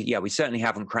 But we certainly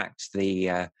haven't cracked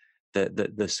the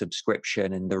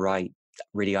subscription and the right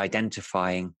really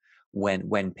identifying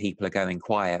when people are going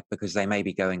quiet, because they may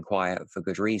be going quiet for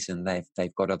good reason.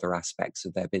 They've got other aspects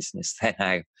of their business they're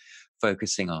now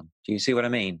focusing on. Do you see what I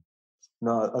mean?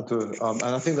 No, I do, and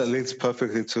I think that leads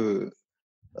perfectly to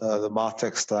the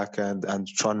MarTech stack and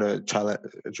trying to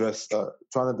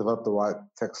develop the right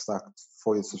tech stack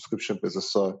for your subscription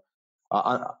business. So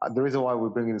the reason why we're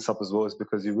bringing this up as well is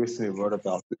because you recently wrote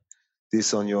about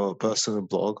this on your personal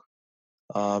blog,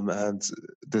 and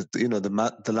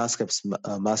the landscape's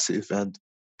massive, and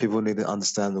people need to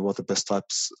understand what the best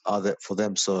types are there for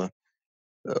them. So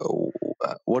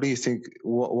what do you think?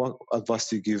 What advice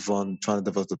do you give on trying to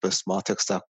develop the best MarTech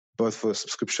stack, both for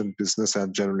subscription business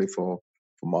and generally for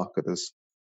marketers?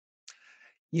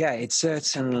 Yeah, it's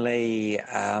certainly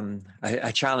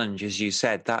a challenge, as you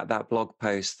said. That blog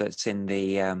post that's in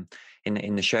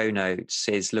the show notes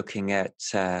is looking at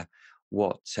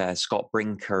what Scott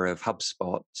Brinker of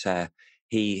HubSpot.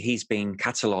 He's been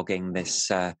cataloging this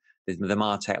the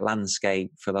MarTech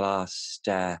landscape for the last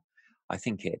I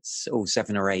think it's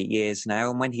 7 or 8 years now.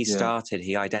 And when he started,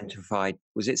 he identified,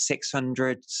 was it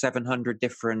 600, 700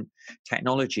 different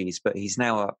technologies, but he's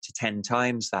now up to 10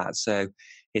 times that. So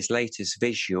his latest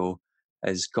visual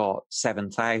has got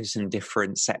 7,000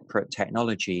 different separate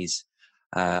technologies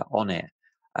on it.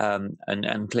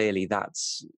 And clearly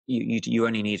that's, you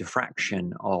only need a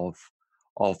fraction of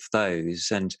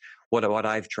those. And what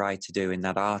I've tried to do in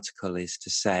that article is to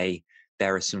say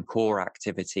there are some core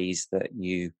activities that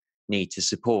you need to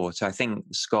support. I think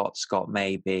Scott's got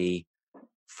maybe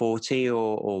 40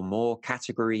 or more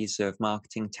categories of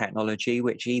marketing technology,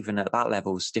 which even at that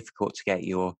level is difficult to get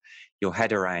your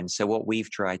head around. So what we've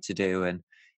tried to do, and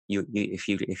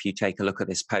if you take a look at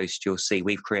this post, you'll see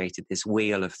we've created this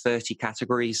wheel of 30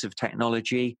 categories of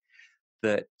technology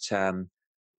that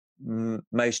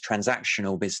most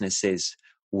transactional businesses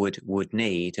would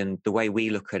need. And the way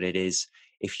we look at it is,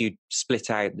 if you split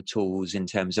out the tools in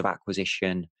terms of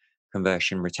acquisition,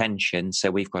 conversion, retention, so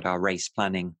we've got our race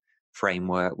planning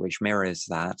framework which mirrors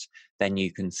that, then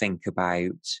you can think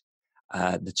about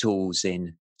the tools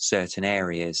in certain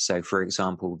areas. So for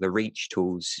example, the reach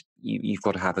tools, you've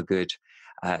got to have a good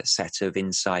set of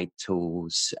insight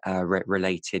tools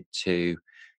related to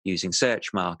using search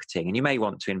marketing, and you may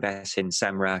want to invest in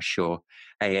SEMrush or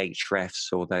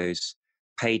Ahrefs or those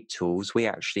paid tools. We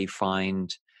actually find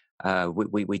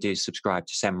we do subscribe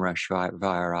to SEMrush via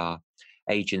our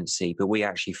agency, but we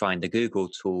actually find the Google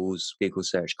tools, Google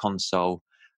Search Console,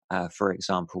 for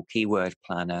example, Keyword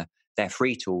Planner, their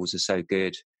free tools are so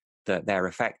good that they're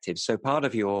effective. So part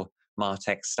of your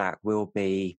MarTech stack will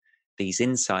be these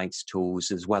insights tools,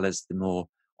 as well as the more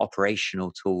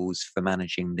operational tools for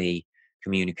managing the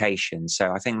communication.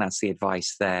 So I think that's the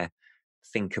advice there.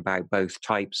 Think about both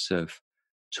types of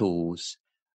tools.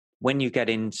 When you get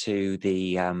into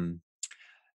the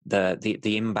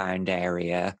inbound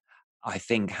area, I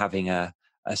think having a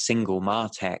a single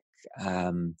MarTech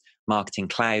marketing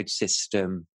cloud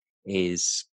system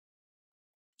is,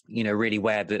 really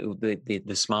where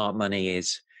the smart money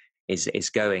is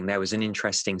going. There was an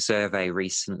interesting survey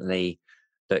recently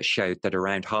that showed that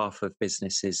around half of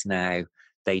businesses now,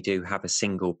 they do have a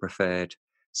single preferred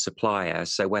supplier.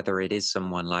 So whether it is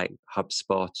someone like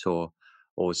HubSpot or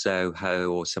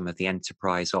Zoho or some of the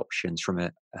enterprise options from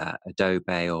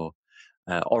Adobe or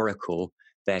Oracle,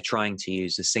 they're trying to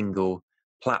use a single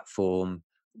platform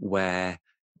where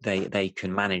they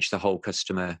can manage the whole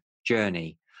customer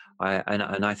journey.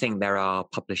 And I think there are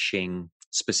publishing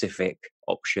specific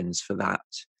options for that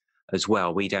as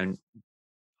well. We don't.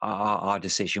 Our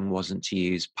decision wasn't to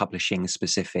use publishing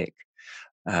specific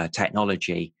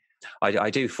technology. I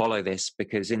do follow this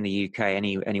because in the UK,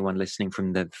 anyone listening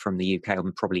from the UK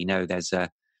will probably know there's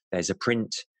a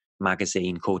print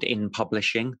magazine called In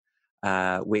Publishing,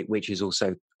 which is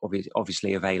also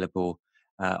obviously available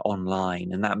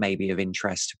online, and that may be of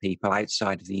interest to people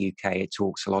outside of the UK. It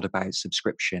talks a lot about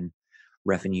subscription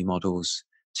revenue models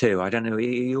too. I don't know. Are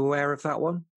you aware of that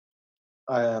one?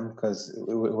 I am, because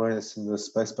we're in a similar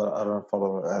space, but I don't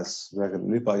follow it as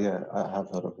regularly. But yeah, I have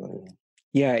heard of it.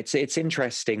 Yeah, it's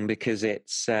interesting because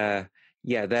it's they're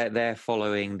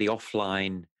following the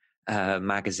offline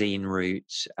magazine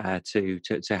route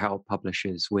to help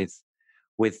publishers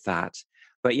with that.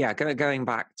 But yeah, going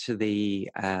back to the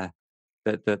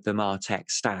MarTech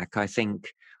stack, I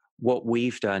think what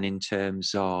we've done in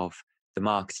terms of the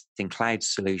marketing cloud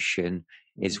solution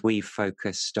is we've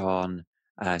focused on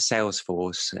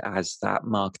Salesforce as that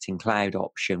marketing cloud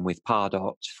option with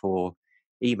Pardot for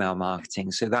email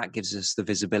marketing. So that gives us the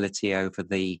visibility over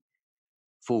the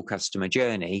full customer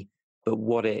journey,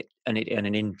 but it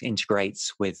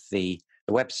integrates with the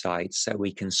website, so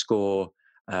we can score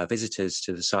visitors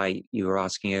to the site. You were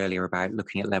asking earlier about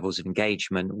looking at levels of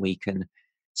engagement. We can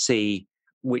see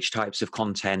which types of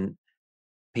content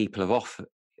people have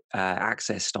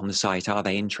accessed on the site. Are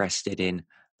they interested in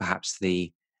perhaps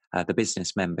the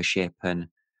business membership? And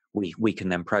we can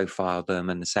then profile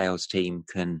them, and the sales team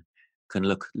can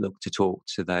look to talk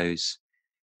to those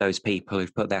people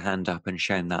who've put their hand up and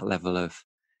shown that level of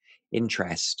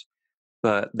interest.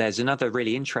 But there's another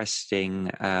really interesting,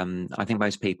 I think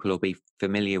most people will be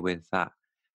familiar with that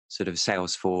sort of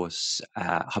Salesforce,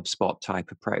 HubSpot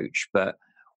type approach. But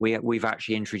we've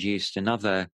actually introduced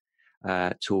another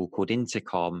tool called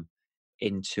Intercom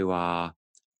into our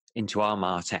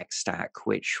MarTech stack,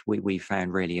 which we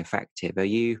found really effective. Are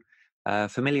you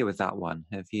familiar with that one?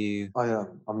 Have you? I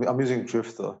am. I'm using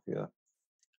Drifter. Yeah.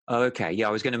 Oh, okay. Yeah,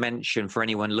 I was going to mention for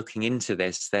anyone looking into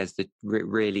this, there's the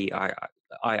really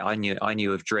I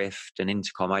knew of Drift and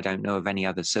Intercom. I don't know of any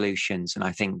other solutions, and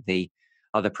I think the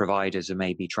other providers are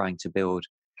maybe trying to build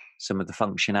some of the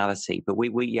functionality. But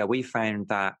we found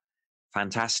that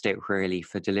fantastic, really,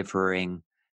 for delivering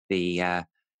the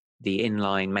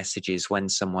inline messages when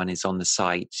someone is on the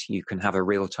site. You can have a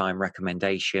real-time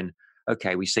recommendation.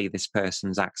 Okay, we see this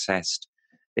person's accessed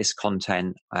this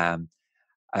content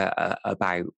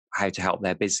about how to help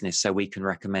their business, so we can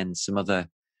recommend some other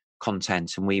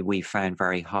content. And we found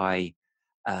very high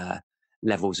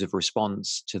levels of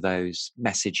response to those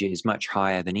messages, much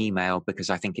higher than email, because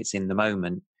I think it's in the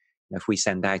moment. If we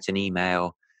send out an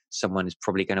email, someone is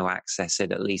probably going to access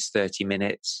it at least 30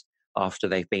 minutes after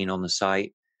they've been on the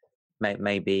site,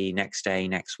 maybe next day,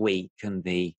 next week, and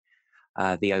the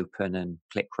open and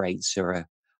click rates are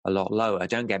a lot lower.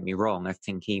 Don't get me wrong, I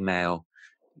think email,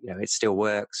 it still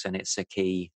works, and it's a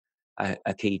key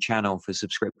channel for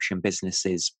subscription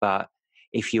businesses. But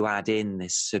if you add in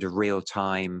this sort of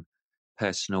real-time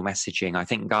personal messaging, I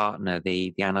think Gartner,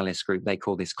 the analyst group, they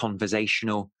call this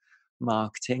conversational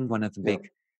marketing, one of the big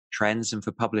trends. And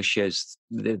for publishers,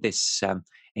 this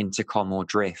Intercom or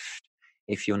Drift,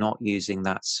 if you're not using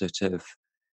that sort of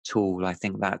tool, I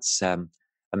think that's a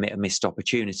missed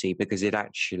opportunity, because it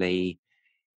actually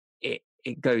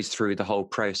it goes through the whole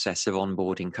process of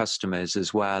onboarding customers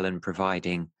as well, and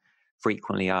providing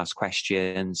frequently asked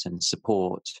questions and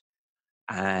support.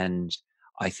 And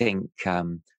I think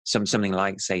something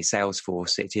like, say,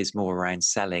 Salesforce, it is more around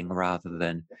selling rather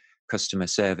than customer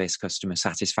service, customer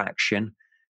satisfaction.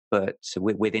 But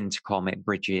with Intercom, it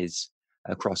bridges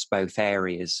across both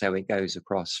areas. So it goes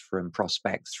across from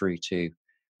prospects through to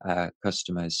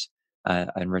customers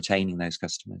and retaining those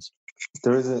customers.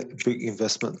 There is a big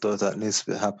investment though that needs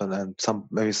to happen, and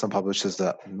maybe some publishers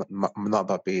that not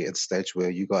about be at the stage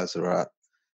where you guys are at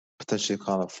potentially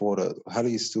can't afford it. How do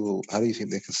you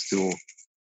think they can still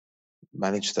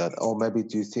manage that? Or maybe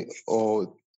do you think,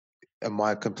 or am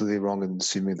I completely wrong in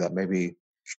assuming that maybe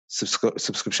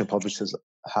subscription publishers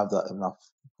have that enough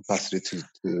capacity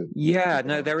to Yeah,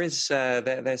 no, there is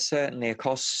there's certainly a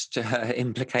cost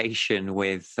implication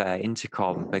with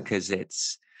Intercom, because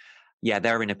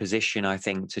they're in a position, I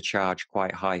think, to charge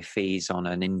quite high fees on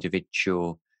an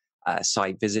individual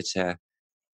site visitor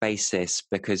basis,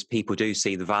 because people do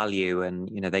see the value, and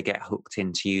they get hooked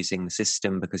into using the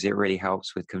system because it really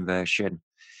helps with conversion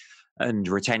and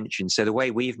retention. So the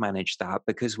way we've managed that,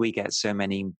 because we get so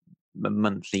many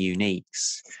monthly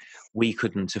uniques, we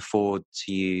couldn't afford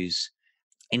to use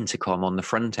Intercom on the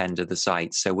front end of the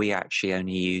site. So we actually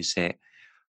only use it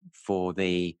for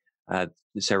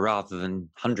so rather than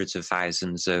hundreds of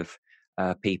thousands of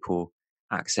people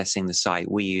accessing the site,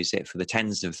 we use it for the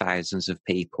tens of thousands of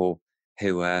people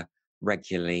who are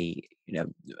regularly,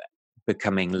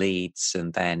 becoming leads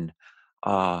and then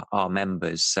are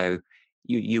members. So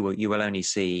you will only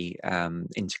see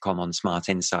Intercom on Smart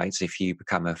Insights if you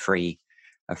become a free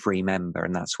member,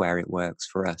 and that's where it works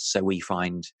for us. So we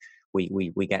find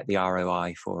we get the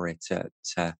ROI for it at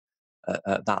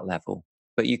that level.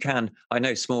 But I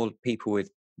know small people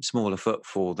with smaller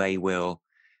footfall, they will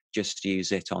just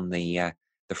use it on the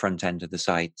front end of the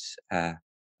site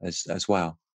as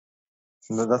well.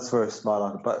 No, that's very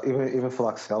smart. But even for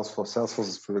like Salesforce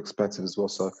is pretty expensive as well.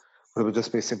 So it would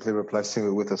just be simply replacing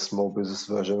it with a small business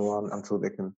version one until they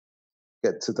can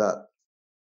get to that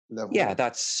level. Yeah,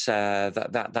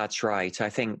 that's right. I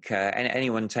think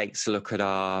anyone takes a look at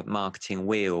our marketing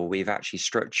wheel, we've actually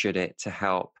structured it to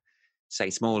help, say,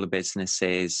 smaller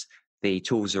businesses. The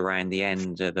tools around the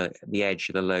edge of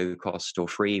the low cost or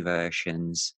free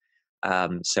versions.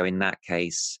 So in that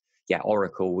case,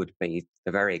 Oracle would be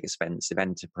the very expensive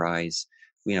enterprise.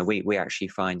 We actually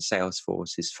find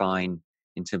Salesforce is fine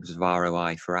in terms of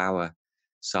ROI for our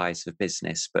size of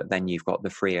business, but then you've got the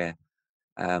freer,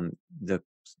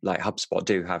 like HubSpot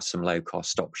do have some low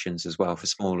cost options as well for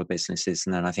smaller businesses.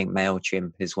 And then I think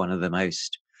MailChimp is one of the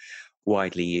most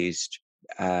widely used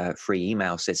free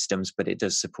email systems, but it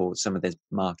does support some of the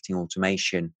marketing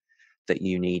automation that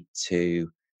you need to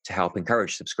help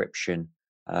encourage subscription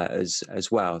as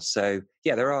well. So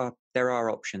there are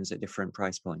options at different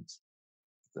price points.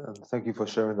 Thank you for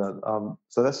sharing that.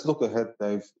 So let's look ahead,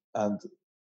 Dave, and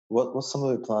what's some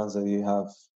of the plans that you have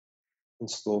in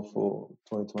store for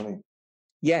 2020?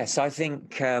 Yes, I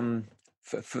think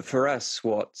for us,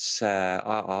 what's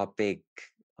our big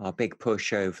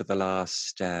push over the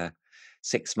last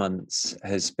 6 months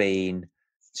has been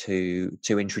to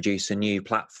introduce a new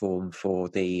platform for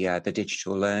the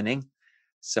digital learning.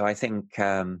 So I think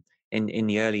in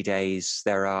the early days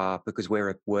because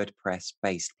we're a WordPress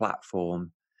based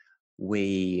platform,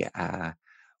 we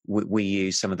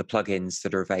use some of the plugins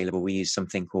that are available. We use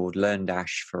something called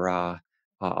LearnDash for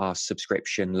our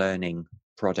subscription learning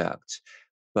product,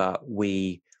 but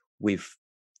we've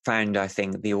found, I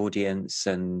think, the audience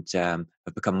and have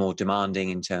become more demanding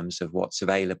in terms of what's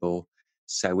available.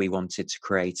 So we wanted to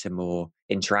create a more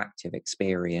interactive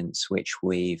experience, which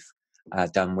we've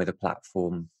done with a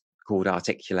platform called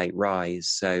Articulate Rise.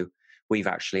 So we've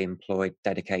actually employed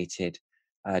dedicated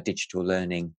digital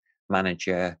learning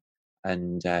manager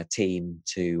and team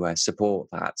to support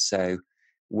that. So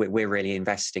we're really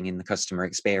investing in the customer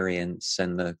experience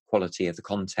and the quality of the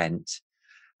content,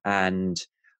 and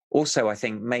also I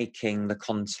think making the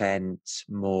content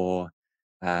more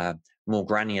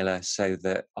granular so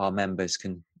that our members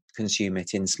can consume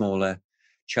it in smaller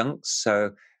chunks.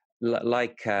 So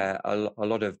like a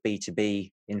lot of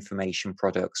B2B information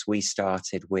products, we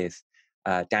started with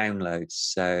downloads.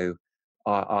 So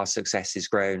our success has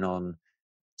grown on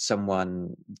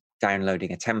someone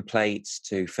downloading a template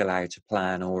to fill out a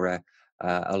plan or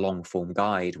a long form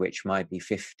guide, which might be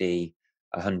 50,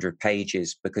 100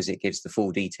 pages, because it gives the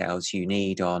full details you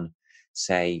need on,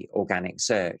 say, organic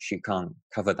search. You can't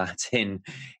cover that in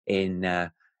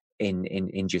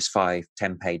just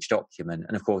 5-10 page document.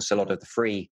 And of course, a lot of the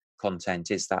free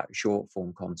content is that short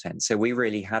form content. So we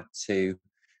really had to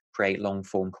create long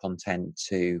form content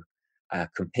to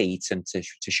compete and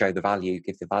to show the value,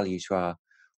 give the value to our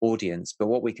audience. But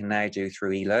what we can now do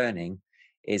through e-learning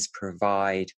is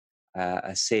provide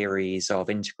a series of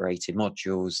integrated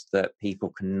modules that people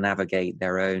can navigate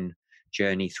their own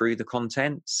journey through the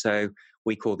content. So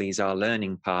we call these our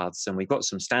learning paths, and we've got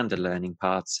some standard learning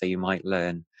paths. So you might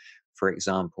learn, for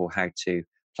example, how to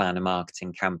plan a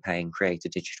marketing campaign, create a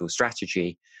digital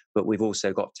strategy, but we've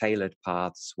also got tailored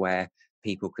paths where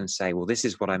people can say, well, this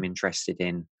is what I'm interested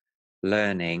in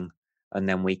learning, and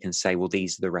then we can say, well,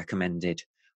 these are the recommended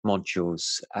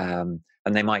modules,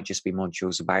 and they might just be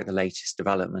modules about the latest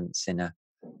developments in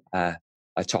a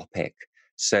topic.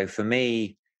 So for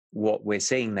me, what we're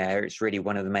seeing there is really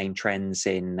one of the main trends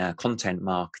in content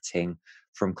marketing,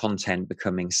 from content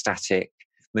becoming static,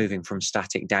 moving from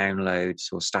static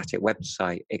downloads or static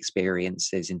website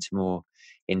experiences into more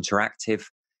interactive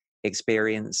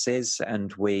experiences.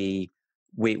 And we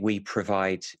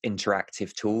provide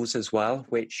interactive tools as well,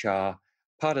 which are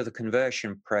part of the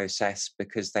conversion process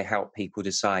because they help people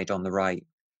decide on the right,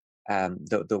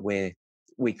 that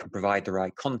we can provide the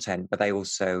right content, but they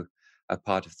also are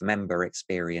part of the member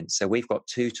experience. So we've got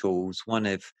two tools, one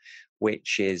of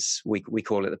which is, we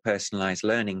call it the personalized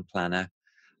learning planner,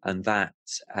 and that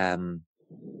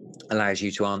allows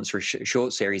you to answer a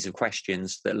short series of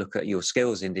questions that look at your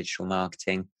skills in digital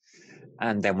marketing,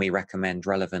 and then we recommend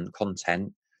relevant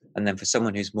content. And then for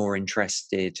someone who's more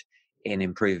interested in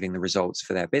improving the results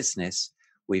for their business,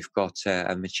 we've got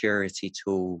a maturity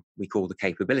tool we call the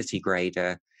capability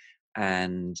grader,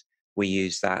 and we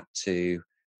use that to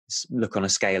look on a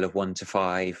scale of 1 to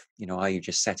 5. Are you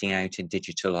just setting out in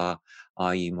digital, or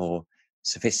are you more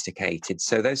sophisticated?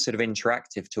 So those sort of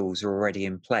interactive tools are already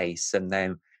in place, and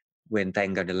then we're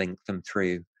then going to link them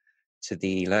through to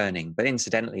the learning. But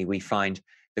incidentally, we find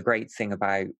the great thing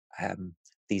about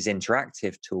these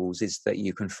interactive tools is that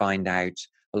you can find out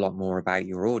a lot more about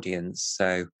your audience.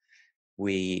 So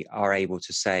we are able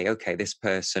to say, okay, this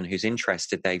person who's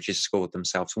interested, they've just scored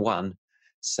themselves 1.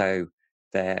 So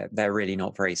they're really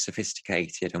not very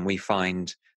sophisticated. And we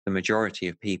find the majority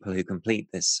of people who complete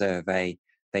this survey,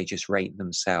 they just rate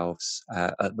themselves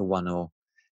at the 1 or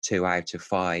 2 out of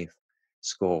 5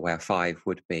 score, where 5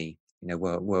 would be,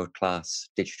 world-class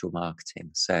digital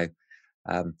marketing. So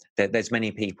there's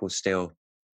many people still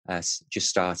just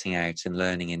starting out and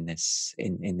learning in this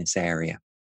area.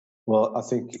 Well, I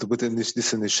think within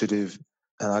this initiative,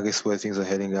 and I guess where things are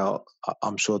heading out,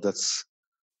 I'm sure it's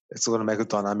going to make it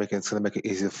dynamic and it's going to make it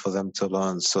easier for them to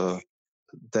learn. So,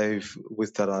 Dave,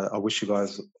 with that, I wish you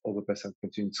guys all the best and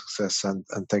continued success, and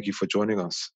thank you for joining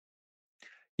us.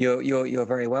 You're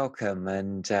very welcome,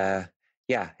 and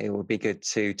it will be good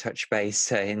to touch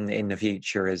base in the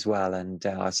future as well. And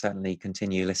I'll certainly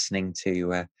continue listening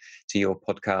to your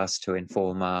podcast to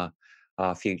inform our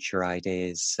future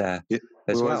ideas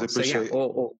as well.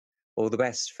 So all the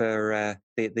best for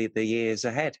the years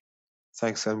ahead.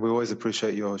 Thanks, and we always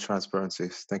appreciate your transparency.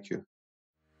 Thank you.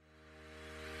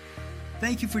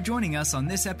 Thank you for joining us on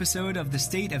this episode of the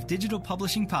State of Digital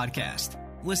Publishing podcast.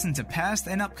 Listen to past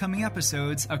and upcoming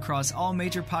episodes across all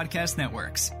major podcast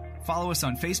networks. Follow us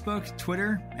on Facebook,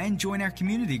 Twitter, and join our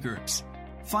community groups.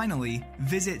 Finally,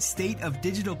 visit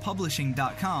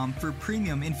stateofdigitalpublishing.com for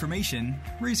premium information,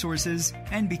 resources,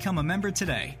 and become a member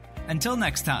today. Until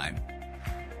next time.